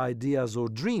good ideas or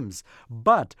dreams.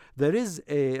 But there is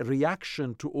a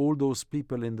reaction to all those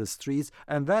people in the streets,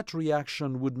 and that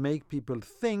reaction would make people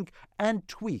think and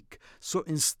tweak. So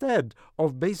instead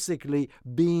of basically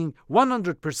being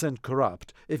 100%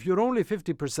 corrupt, if you're only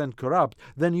 50% corrupt,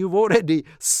 then you've already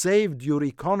saved your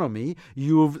economy,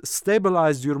 you've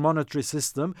stabilized your monetary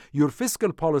system, your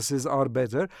fiscal policies are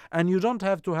better, and you don't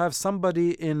have to have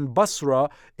somebody in Basra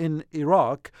in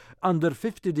Iraq under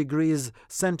 50 degrees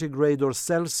centigrade or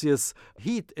Celsius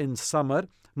heat in summer,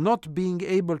 not being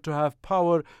able to have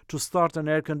power to start an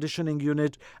air conditioning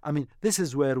unit. I mean, this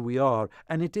is where we are,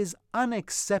 and it is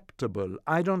unacceptable.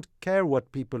 I don't care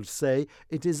what people say.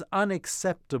 It is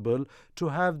unacceptable to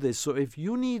have this. So if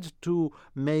you need to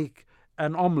make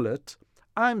an omelette,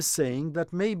 I'm saying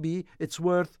that maybe it's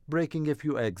worth breaking a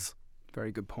few eggs.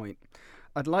 Very good point.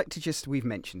 I'd like to we've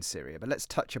mentioned Syria, but let's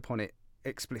touch upon it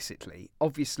explicitly.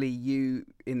 Obviously, you,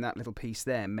 in that little piece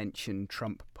there, mentioned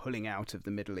Trump pulling out of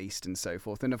the Middle East and so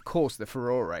forth. And of course, the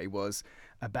furore was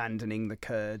abandoning the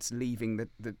Kurds, leaving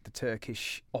the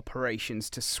Turkish operations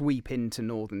to sweep into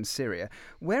northern Syria.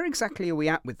 Where exactly are we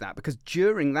at with that? Because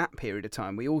during that period of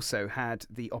time, we also had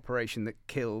the operation that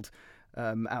killed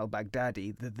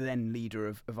al-Baghdadi, the then leader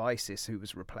of ISIS, who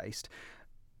was replaced.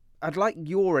 I'd like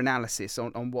your analysis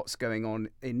on what's going on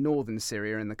in northern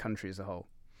Syria and the country as a whole.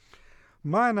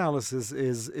 My analysis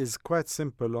is quite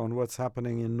simple on what's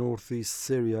happening in northeast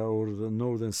Syria or the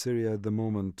northern Syria at the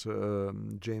moment,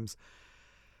 James.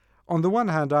 On the one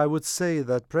hand, I would say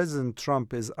that President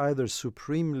Trump is either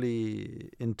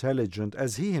supremely intelligent,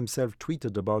 as he himself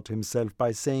tweeted about himself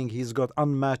by saying he's got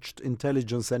unmatched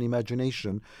intelligence and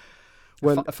imagination.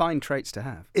 Well, fine traits to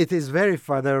have. It is very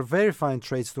fine. There are very fine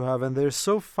traits to have, and they're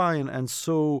so fine and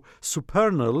so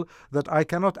supernal that I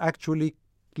cannot actually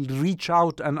reach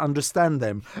out and understand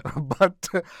them. But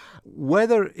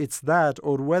whether it's that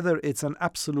or whether it's an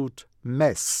absolute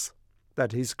mess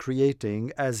that he's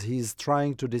creating as he's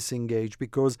trying to disengage,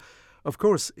 because of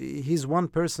course he's one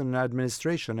person in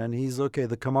administration and he's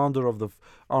the commander of the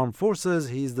armed forces,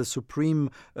 he's the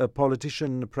supreme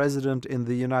politician president in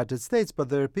the United States, but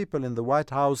there are people in the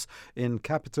White House, in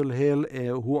Capitol Hill,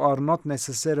 who are not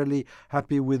necessarily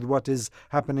happy with what is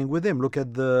happening with him. Look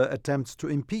at the attempts to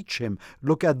impeach him.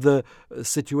 Look at the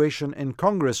situation in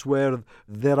Congress where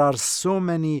there are so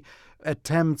many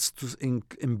attempts to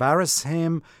embarrass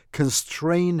him,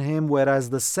 constrain him,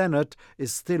 whereas the Senate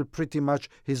is still pretty much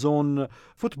his own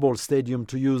football stadium,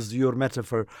 to use your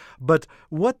metaphor. But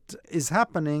what is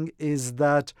happening is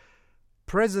that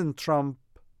President Trump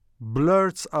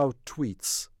blurts out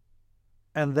tweets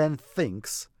and then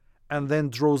thinks and then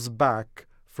draws back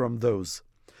from those.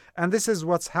 And this is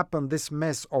what's happened, this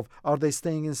mess of, are they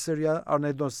staying in Syria? Are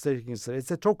they not staying in Syria?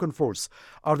 It's a token force.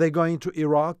 Are they going to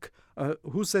Iraq?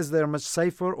 Who says they're much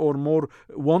safer or more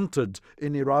wanted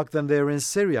in Iraq than they're in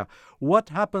Syria? What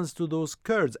happens to those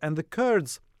Kurds? And the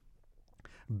Kurds,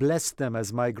 bless them,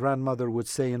 as my grandmother would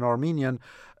say in Armenian,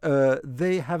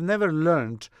 they have never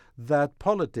learned that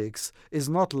politics is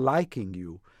not liking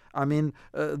you. I mean,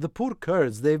 the poor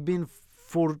Kurds, they've been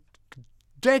for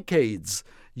decades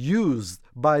used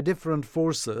by different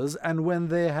forces, and when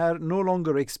they are no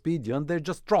longer expedient, they're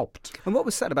just dropped. And what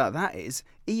was said about that is,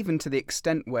 even to the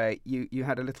extent where you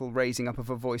had a little raising up of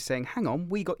a voice saying, hang on,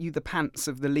 we got you the pants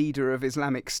of the leader of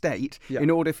Islamic State in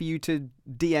order for you to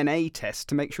DNA test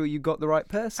to make sure you got the right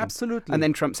person. Absolutely. And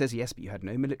then Trump says, yes, but you had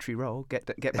no military role.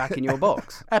 Get back in your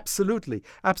box. Absolutely.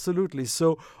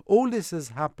 So all this has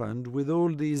happened with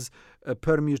all these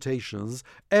permutations.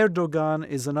 Erdogan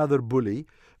is another bully.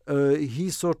 He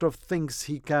sort of thinks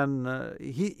he can.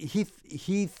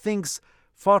 He thinks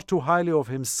far too highly of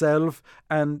himself,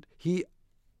 and he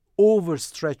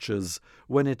overstretches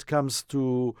when it comes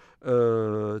to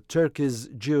Turkey's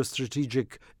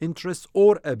geostrategic interests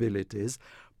or abilities.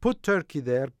 Put Turkey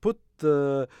there. Put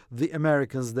the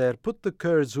Americans there. Put the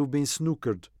Kurds who've been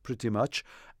snookered pretty much.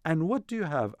 And what do you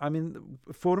have? I mean,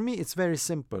 for me, it's very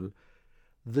simple.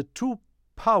 The two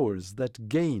powers that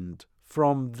gained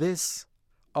from this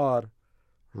are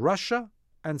Russia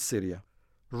and Syria.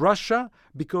 Russia,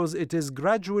 because it is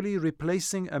gradually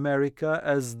replacing America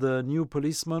as the new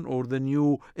policeman or the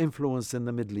new influence in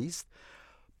the Middle East.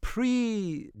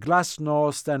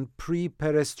 Pre-Glasnost and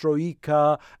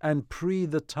pre-Perestroika and pre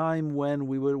the time when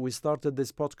we started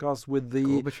this podcast with the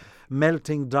Gorbachev.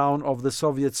 Melting down of the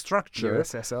Soviet structure,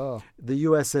 the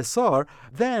USSR,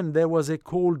 then there was a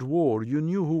Cold War. You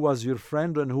knew who was your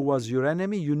friend and who was your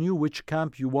enemy. You knew which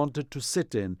camp you wanted to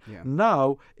sit in. Yeah.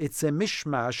 Now it's a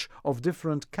mishmash of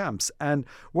different camps. And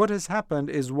what has happened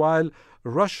is while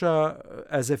Russia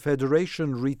as a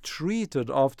federation retreated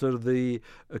after the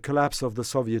collapse of the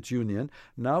Soviet Union.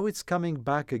 Now it's coming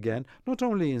back again, not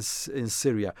only in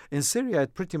Syria. In Syria,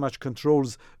 it pretty much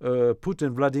controls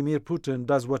Putin. Vladimir Putin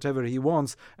does whatever he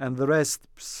wants, and the rest,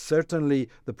 certainly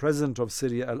the president of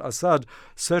Syria, al-Assad,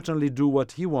 certainly do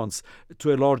what he wants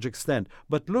to a large extent.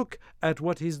 But look at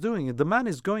what he's doing. The man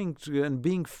is going to and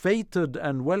being feted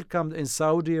and welcomed in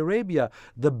Saudi Arabia,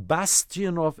 the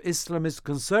bastion of Islamist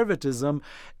conservatism.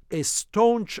 A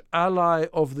staunch ally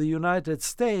of the United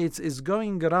States is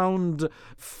going around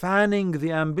fanning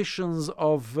the ambitions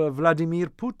of Vladimir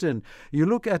Putin. You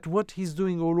look at what he's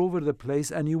doing all over the place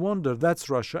and you wonder, that's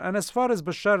Russia. And as far as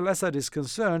Bashar al-Assad is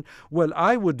concerned, well,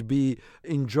 I would be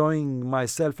enjoying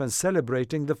myself and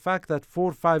celebrating the fact that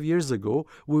 4 or 5 years ago,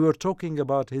 we were talking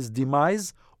about his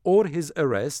demise or his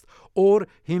arrest, or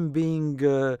him being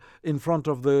in front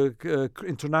of the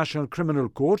International Criminal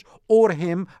Court, or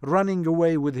him running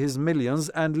away with his millions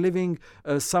and living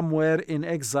somewhere in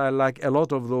exile like a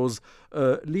lot of those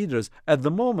leaders. At the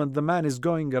moment, the man is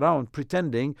going around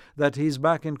pretending that he's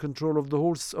back in control of the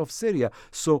whole of Syria.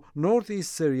 So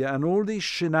northeast Syria and all these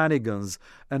shenanigans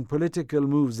and political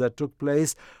moves that took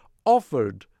place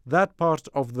offered that part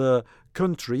of the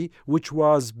country, which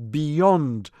was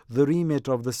beyond the remit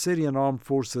of the Syrian armed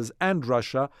forces and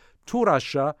Russia, to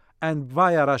Russia, and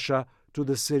via Russia to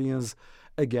the Syrians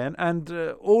again. And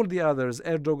all the others,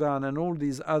 Erdogan and all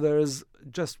these others,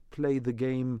 just play the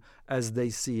game as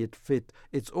they see it fit.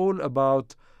 It's all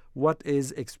about what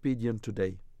is expedient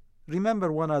today.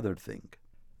 Remember one other thing.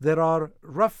 There are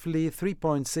roughly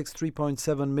 3.6,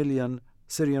 3.7 million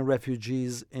Syrian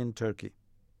refugees in Turkey.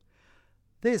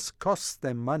 This costs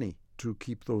them money to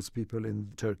keep those people in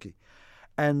Turkey.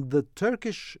 And the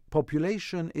Turkish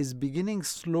population is beginning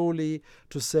slowly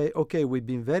to say, okay, we've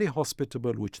been very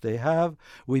hospitable, which they have.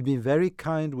 We've been very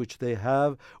kind, which they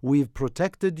have. We've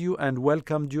protected you and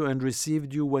welcomed you and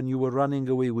received you when you were running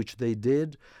away, which they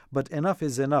did. But enough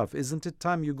is enough. Isn't it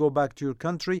time you go back to your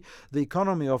country? The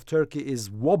economy of Turkey is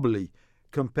wobbly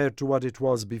compared to what it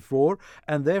was before,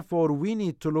 and therefore we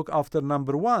need to look after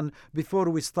number one before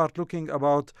we start looking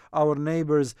about our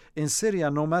neighbors in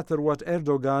Syria, no matter what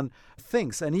Erdogan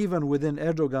thinks. And even within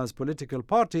Erdogan's political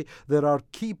party, there are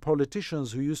key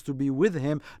politicians who used to be with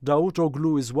him.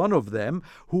 Davutoglu is one of them,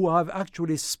 who have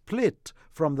actually split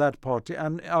from that party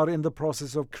and are in the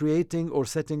process of creating or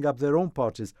setting up their own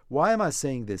parties. Why am I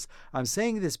saying this? I'm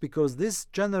saying this because this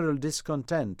general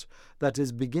discontent that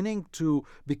is beginning to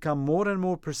become more and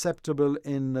more perceptible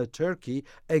in Turkey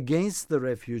against the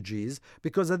refugees,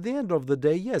 because at the end of the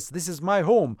day, yes, this is my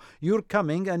home. You're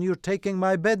coming and you're taking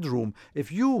my bedroom.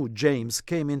 If you, James,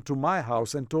 came into my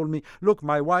house and told me, look,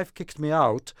 my wife kicked me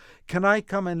out, can I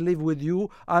come and live with you?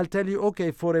 I'll tell you,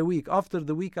 okay, for a week. After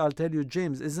the week, I'll tell you,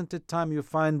 James, isn't it time you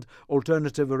find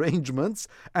alternative arrangements?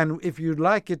 And if you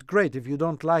like it, great. If you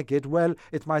don't like it, well,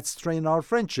 it might strain our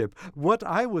friendship. What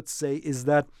I would say is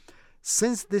that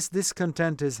since this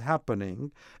discontent is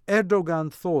happening,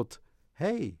 Erdogan thought,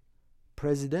 hey,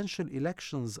 presidential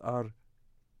elections are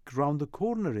round the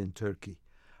corner in Turkey.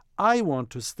 I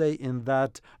want to stay in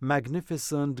that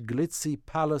magnificent, glitzy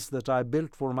palace that I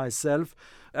built for myself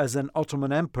as an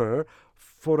Ottoman emperor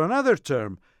for another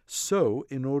term. So,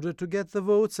 in order to get the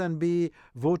votes and be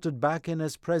voted back in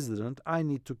as president, I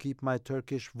need to keep my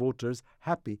Turkish voters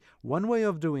happy. One way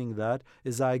of doing that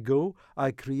is I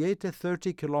create a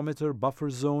 30-kilometer buffer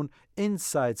zone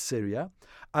inside Syria.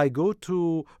 I go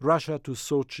to Russia, to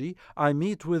Sochi. I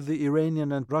meet with the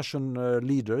Iranian and Russian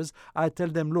leaders. I tell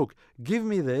them, look, give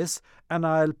me this, and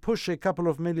I'll push a couple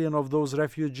of million of those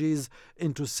refugees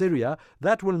into Syria.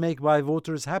 That will make my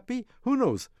voters happy. Who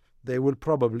knows? They will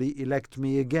probably elect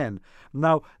me again.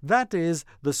 Now, that is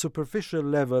the superficial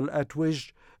level at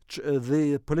which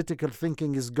the political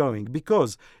thinking is going.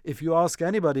 Because if you ask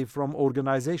anybody from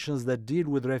organizations that deal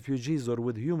with refugees or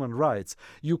with human rights,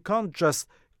 you can't just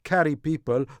carry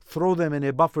people, throw them in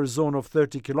a buffer zone of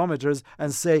 30 kilometers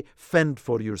and say, fend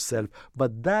for yourself.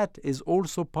 But that is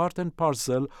also part and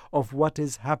parcel of what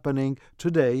is happening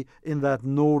today in that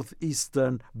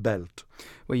northeastern belt.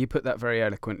 Well, you put that very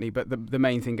eloquently, but the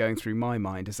main thing going through my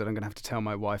mind is that I'm going to have to tell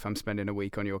my wife I'm spending a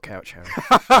week on your couch,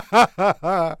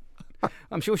 Harry.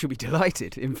 I'm sure she'll be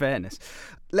delighted, in fairness.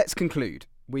 Let's conclude.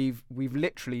 We've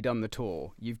literally done the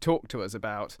tour. You've talked to us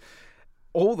about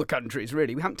all the countries,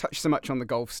 really. We haven't touched so much on the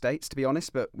Gulf states, to be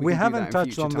honest, but we haven't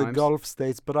touched on the Gulf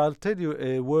states, but I'll tell you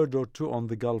a word or two on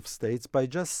the Gulf states by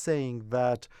just saying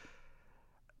that,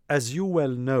 as you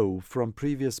well know from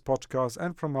previous podcasts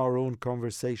and from our own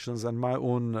conversations and my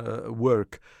own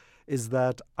work, is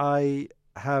that I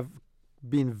have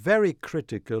been very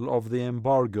critical of the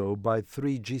embargo by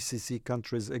 3 GCC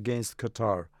countries against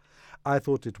Qatar. I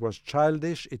thought it was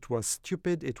childish, it was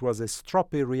stupid, it was a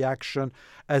stroppy reaction,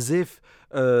 as if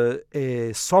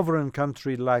a sovereign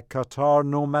country like Qatar,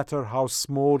 no matter how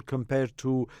small compared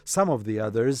to some of the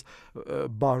others,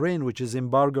 Bahrain, which is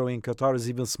embargoing Qatar, is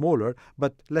even smaller,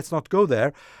 but let's not go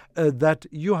there, that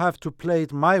you have to play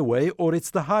it my way or it's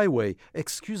the highway.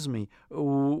 Excuse me,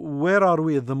 where are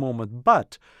we at the moment?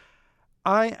 But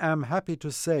I am happy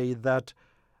to say that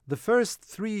the first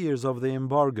 3 years of the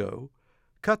embargo,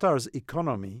 Qatar's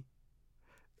economy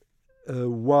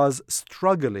was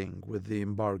struggling with the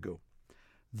embargo.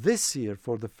 This year,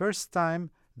 for the first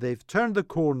time, they've turned the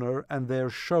corner and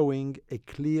they're showing a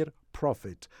clear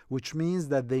profit, which means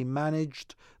that they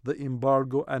managed the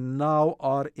embargo and now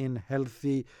are in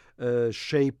healthy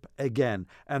shape again.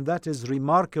 And that is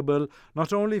remarkable,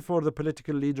 not only for the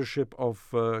political leadership of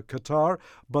Qatar,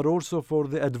 but also for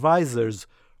the advisors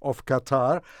of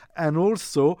Qatar, and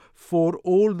also for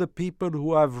all the people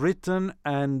who have written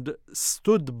and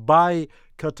stood by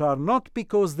Qatar, not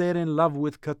because they're in love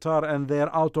with Qatar and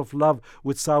they're out of love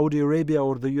with Saudi Arabia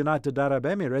or the United Arab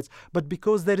Emirates, but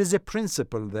because there is a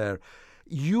principle there.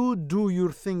 You do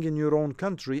your thing in your own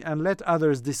country and let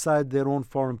others decide their own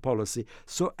foreign policy.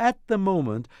 So at the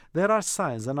moment, there are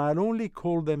signs, and I'll only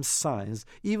call them signs,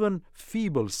 even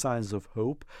feeble signs of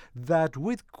hope, that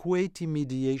with Kuwaiti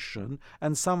mediation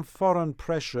and some foreign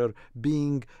pressure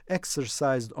being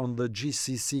exercised on the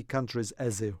GCC countries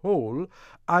as a whole,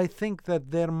 I think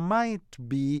that there might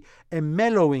be a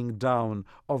mellowing down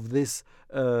of this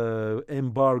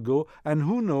embargo, and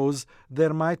who knows,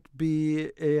 there might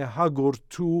be a hug or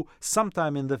two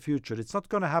sometime in the future. It's not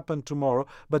going to happen tomorrow,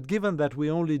 but given that we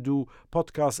only do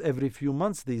podcasts every few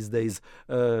months these days,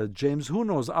 James, who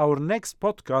knows, our next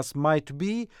podcast might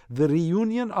be the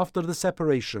reunion after the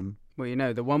separation. Well, you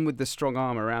know, the one with the strong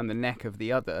arm around the neck of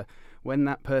the other, when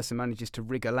that person manages to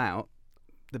wriggle out,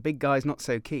 the big guy's not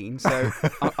so keen, so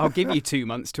I'll give you 2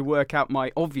 months to work out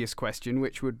my obvious question,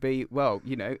 which would be, well,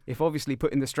 you know, if obviously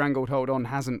putting the strangled hold on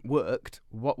hasn't worked,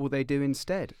 what will they do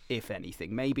instead, if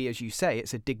anything? Maybe, as you say,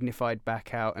 it's a dignified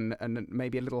back out and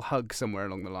maybe a little hug somewhere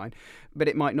along the line, but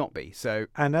it might not be. So,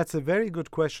 and that's a very good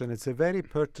question. It's a very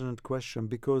pertinent question,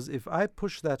 because if I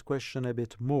push that question a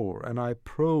bit more and I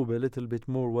probe a little bit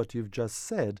more what you've just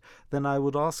said, then I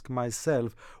would ask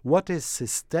myself, what is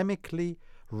systemically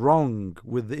wrong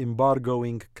with the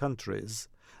embargoing countries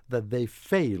that they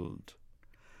failed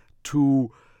to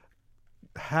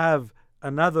have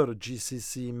another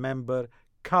GCC member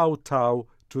kowtow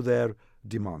to their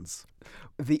demands?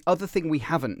 The other thing we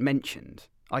haven't mentioned,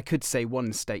 I could say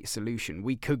one state solution.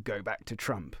 We could go back to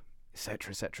Trump,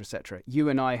 etc., etc., etc. You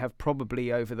and I have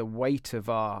probably, over the weight of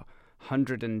our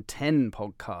 110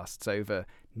 podcasts over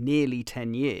nearly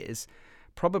 10 years,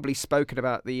 probably spoken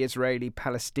about the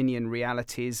Israeli-Palestinian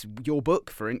realities. Your book,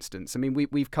 for instance. I mean,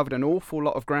 we've covered an awful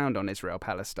lot of ground on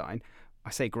Israel-Palestine. I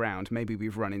say ground, maybe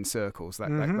we've run in circles.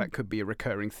 That could be a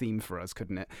recurring theme for us,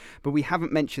 couldn't it? But we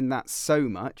haven't mentioned that so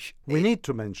much. We need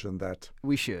to mention that.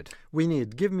 We should. We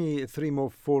need. Give me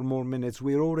 4 more minutes.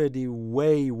 We're already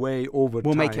way over time.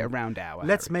 We'll make it a round hour.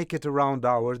 Let's make it a round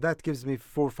hour. That gives me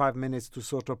 4 or 5 minutes to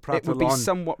sort of prattle on. It would be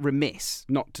somewhat remiss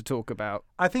not to talk about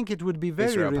I think it would be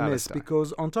very remiss,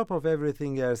 because on top of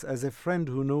everything else, as a friend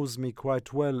who knows me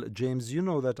quite well, James, you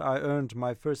know that I earned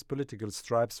my first political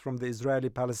stripes from the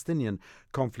Israeli-Palestinian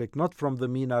conflict, not from the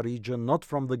MENA region, not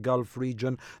from the Gulf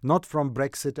region, not from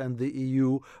Brexit and the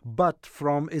EU, but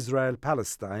from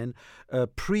Israel-Palestine,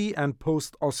 pre- and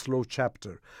post-Oslo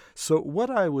chapter. So what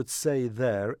I would say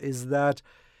there is that,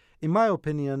 in my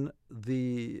opinion,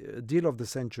 the deal of the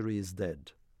century is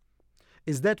dead.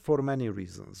 Is dead for many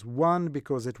reasons. One,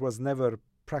 because it was never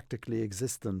practically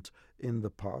existent in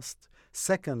the past.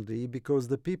 Secondly, because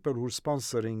the people who are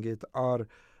sponsoring it are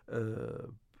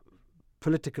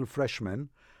political freshmen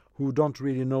who don't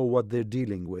really know what they're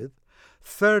dealing with.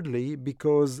 Thirdly,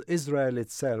 because Israel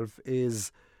itself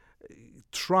is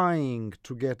trying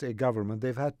to get a government.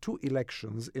 They've had 2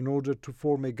 elections in order to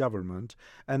form a government,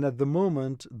 and at the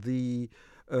moment the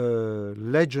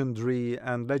legendary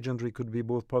could be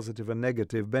both positive and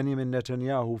negative, Benjamin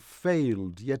Netanyahu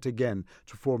failed yet again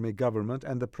to form a government,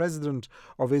 and the president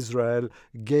of Israel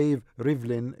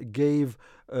Rivlin gave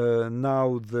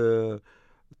now the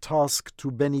task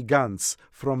to Benny Gantz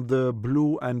from the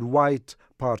blue and white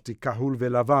party, Kahul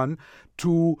Velavan,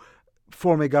 to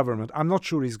form a government. I'm not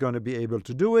sure he's going to be able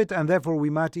to do it, and therefore we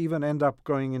might even end up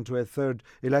going into a third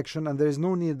election, and there is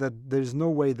no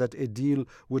way that a deal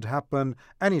would happen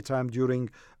anytime during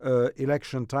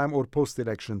election time or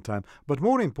post-election time. But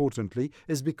more importantly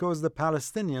is because the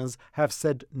Palestinians have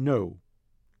said no.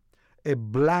 A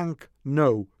blank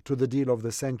no to the deal of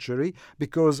the century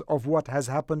because of what has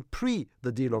happened pre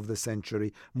the deal of the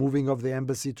century, moving of the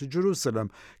embassy to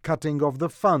Jerusalem, cutting of the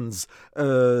funds,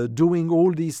 doing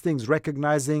all these things,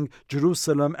 recognizing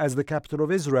Jerusalem as the capital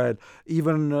of Israel,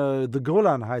 even the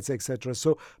Golan Heights, etc.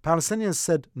 So Palestinians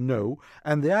said no,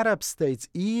 and the Arab states,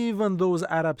 even those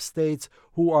Arab states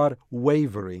who are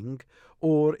wavering,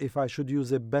 or if I should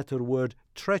use a better word,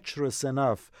 treacherous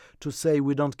enough to say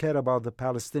we don't care about the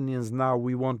Palestinians now,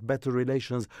 we want better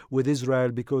relations with Israel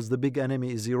because the big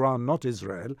enemy is Iran, not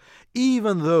Israel,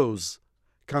 even those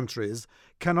countries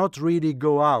cannot really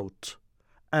go out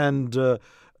and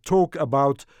talk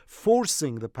about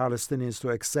forcing the Palestinians to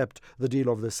accept the deal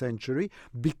of the century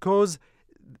because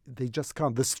they just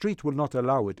can't. The street will not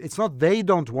allow it. It's not they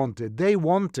don't want it. They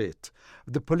want it.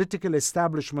 The political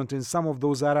establishment in some of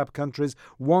those Arab countries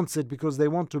wants it because they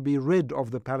want to be rid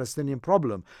of the Palestinian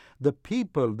problem. The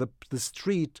people, the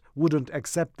street wouldn't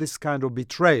accept this kind of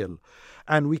betrayal.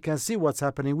 And we can see what's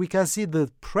happening. We can see the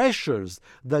pressures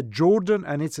that Jordan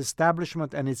and its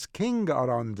establishment and its king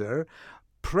are under,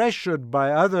 pressured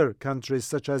by other countries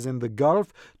such as in the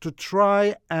Gulf to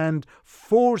try and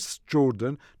force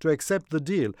Jordan to accept the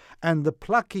deal. And the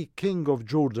plucky king of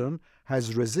Jordan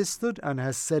has resisted and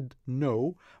has said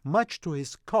no, much to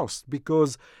his cost,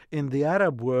 because in the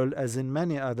Arab world, as in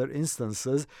many other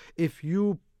instances, if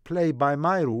you play by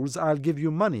my rules, I'll give you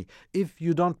money. If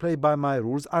you don't play by my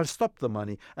rules, I'll stop the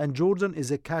money. And Jordan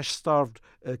is a cash-starved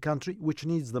country which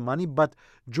needs the money, but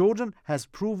Jordan has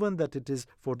proven that it is,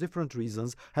 for different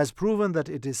reasons, has proven that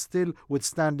it is still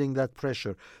withstanding that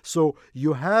pressure. So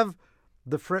you have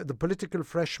the political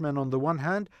freshman on the one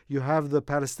hand, you have the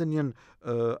Palestinian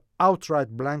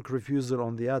outright blank refusal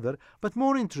on the other. But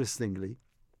more interestingly,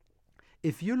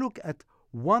 if you look at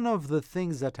one of the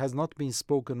things that has not been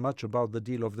spoken much about the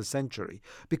deal of the century,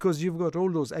 because you've got all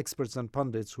those experts and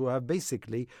pundits who have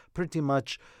basically pretty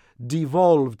much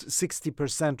devolved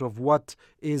 60% of what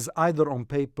is either on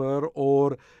paper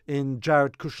or in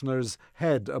Jared Kushner's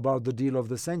head about the deal of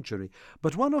the century.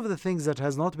 But one of the things that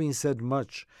has not been said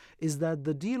much is that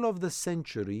the deal of the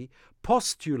century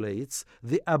postulates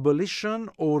the abolition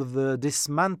or the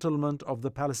dismantlement of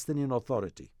the Palestinian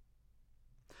Authority.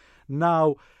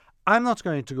 Now, I'm not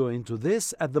going to go into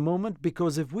this at the moment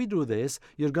because if we do this,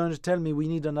 you're going to tell me we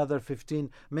need another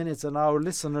 15 minutes and our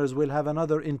listeners will have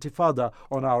another intifada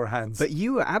on our hands. But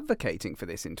you were advocating for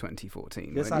this in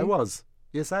 2014, Yes, weren't I you? was.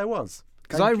 Yes, I was.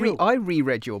 Because I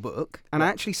reread your book and I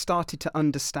actually started to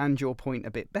understand your point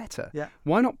a bit better. Yeah.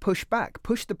 Why not push back?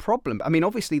 Push the problem. I mean,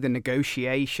 obviously the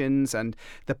negotiations and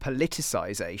the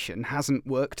politicization hasn't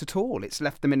worked at all. It's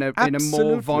left them in a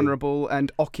more vulnerable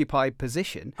and occupied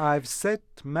position. I've said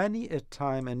many a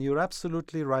time, and you're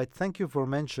absolutely right. Thank you for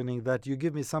mentioning that. You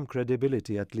give me some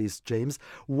credibility, at least, James.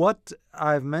 What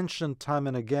I've mentioned time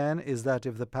and again is that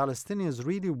if the Palestinians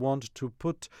really want to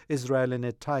put Israel in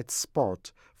a tight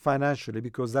spot financially,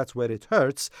 because that's where it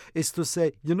hurts, is to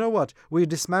say, you know what, we're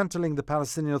dismantling the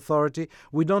Palestinian Authority.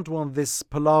 We don't want this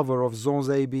palaver of zones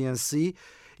A, B, and C.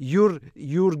 You're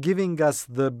giving us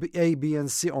the A, B, and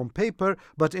C on paper,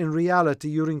 but in reality,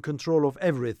 you're in control of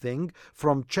everything,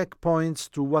 from checkpoints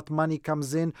to what money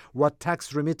comes in, what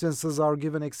tax remittances are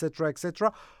given, etc.,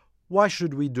 etc. Why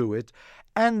should we do it?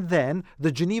 And then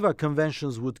the Geneva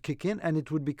Conventions would kick in, and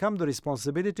it would become the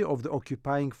responsibility of the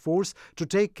occupying force to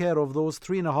take care of those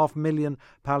 3.5 million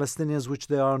Palestinians, which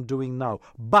they aren't doing now.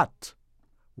 But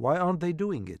why aren't they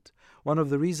doing it? One of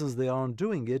the reasons they aren't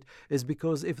doing it is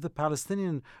because if the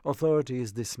Palestinian Authority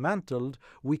is dismantled,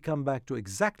 we come back to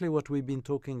exactly what we've been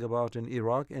talking about in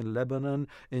Iraq, in Lebanon,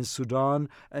 in Sudan,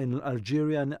 in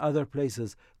Algeria, and other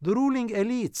places. The ruling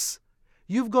elites.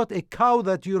 You've got a cow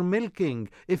that you're milking.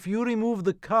 If you remove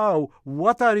the cow,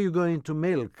 what are you going to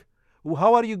milk?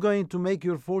 How are you going to make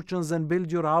your fortunes and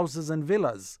build your houses and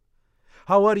villas?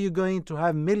 How are you going to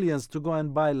have millions to go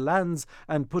and buy lands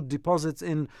and put deposits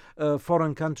in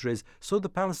foreign countries? So the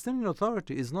Palestinian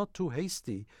Authority is not too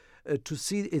hasty. to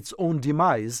see its own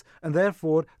demise, and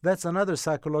therefore that's another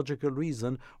psychological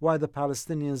reason why the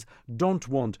Palestinians don't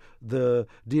want the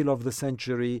deal of the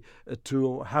century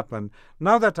to happen.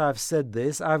 Now that I've said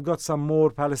this, I've got some more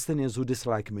Palestinians who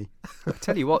dislike me. I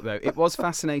tell you what, though, it was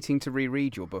fascinating to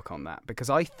reread your book on that, because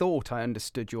I thought I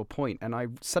understood your point, and I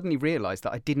suddenly realised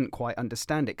that I didn't quite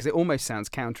understand it, because it almost sounds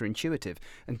counterintuitive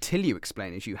until you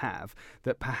explain, as you have,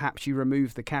 that perhaps you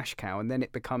remove the cash cow and then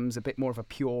it becomes a bit more of a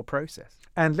pure process.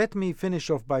 And let me finish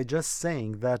off by just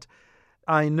saying that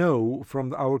I know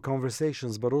from our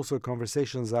conversations, but also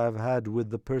conversations I've had with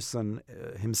the person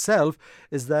himself,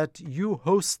 is that you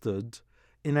hosted,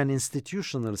 in an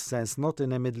institutional sense, not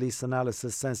in a Middle East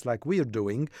analysis sense like we're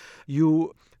doing,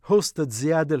 you hosted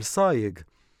Ziad El-Sayegh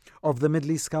of the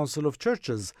Middle East Council of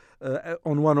Churches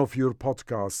on one of your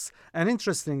podcasts. And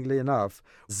interestingly enough,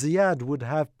 Ziad would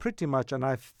have pretty much, and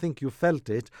I think you felt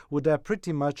it, would have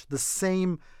pretty much the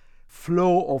same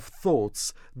flow of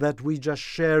thoughts that we just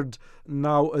shared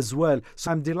now as well.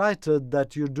 So I'm delighted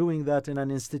that you're doing that in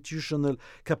an institutional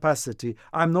capacity.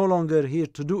 I'm no longer here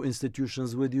to do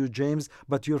institutions with you, James,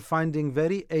 but you're finding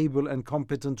very able and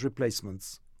competent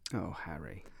replacements. Oh,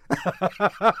 Harry.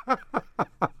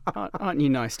 Aren't you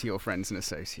nice to your friends and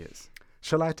associates?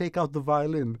 Shall I take out the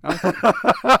violin?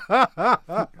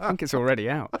 I think it's already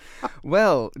out.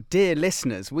 Well, dear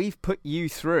listeners, we've put you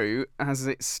through, as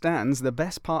it stands, the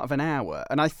best part of an hour.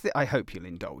 And I hope you'll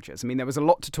indulge us. I mean, there was a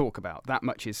lot to talk about. That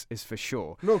much is for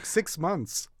sure. Look, 6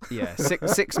 months. Yeah,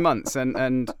 6 months.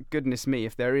 And goodness me,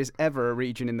 if there is ever a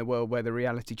region in the world where the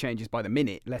reality changes by the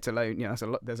minute, let alone,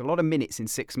 there's a lot of minutes in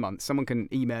 6 months. Someone can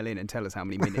email in and tell us how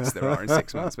many minutes there are in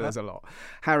 6 months, but there's a lot.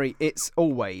 Harry, it's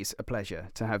always a pleasure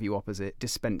to have you opposite,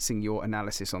 dispensing your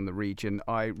analysis on the region.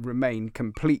 I remain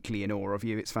completely in awe of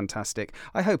you. It's fantastic.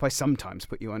 I hope I sometimes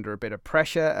put you under a bit of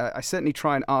pressure. I certainly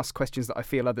try and ask questions that I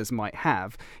feel others might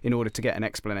have in order to get an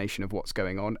explanation of what's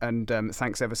going on. And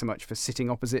thanks ever so much for sitting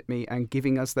opposite me and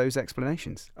giving us those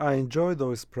explanations. I enjoy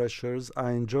those pressures.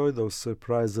 I enjoy those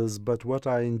surprises. But what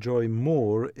I enjoy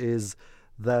more is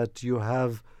that you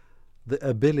have the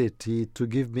ability to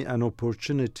give me an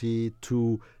opportunity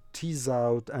to tease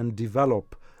out and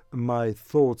develop my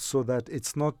thoughts, so that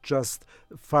it's not just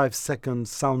 5-second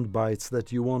sound bites that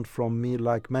you want from me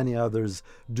like many others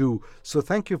do. So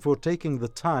thank you for taking the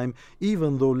time,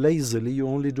 even though lazily you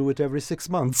only do it every 6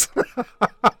 months.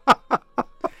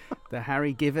 The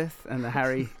Harry giveth and the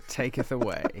Harry taketh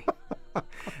away.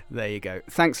 There you go.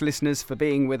 Thanks, listeners, for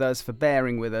being with us, for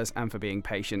bearing with us, and for being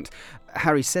patient.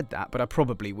 Harry said that, but I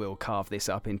probably will carve this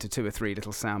up into 2 or 3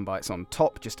 little sound bites on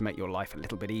top, just to make your life a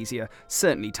little bit easier.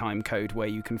 Certainly time code where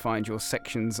you can find your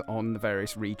sections on the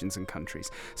various regions and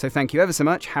countries. So thank you ever so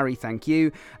much. Harry, thank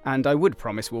you. And I would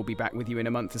promise we'll be back with you in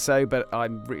a month or so, but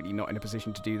I'm really not in a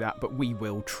position to do that, but we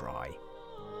will try.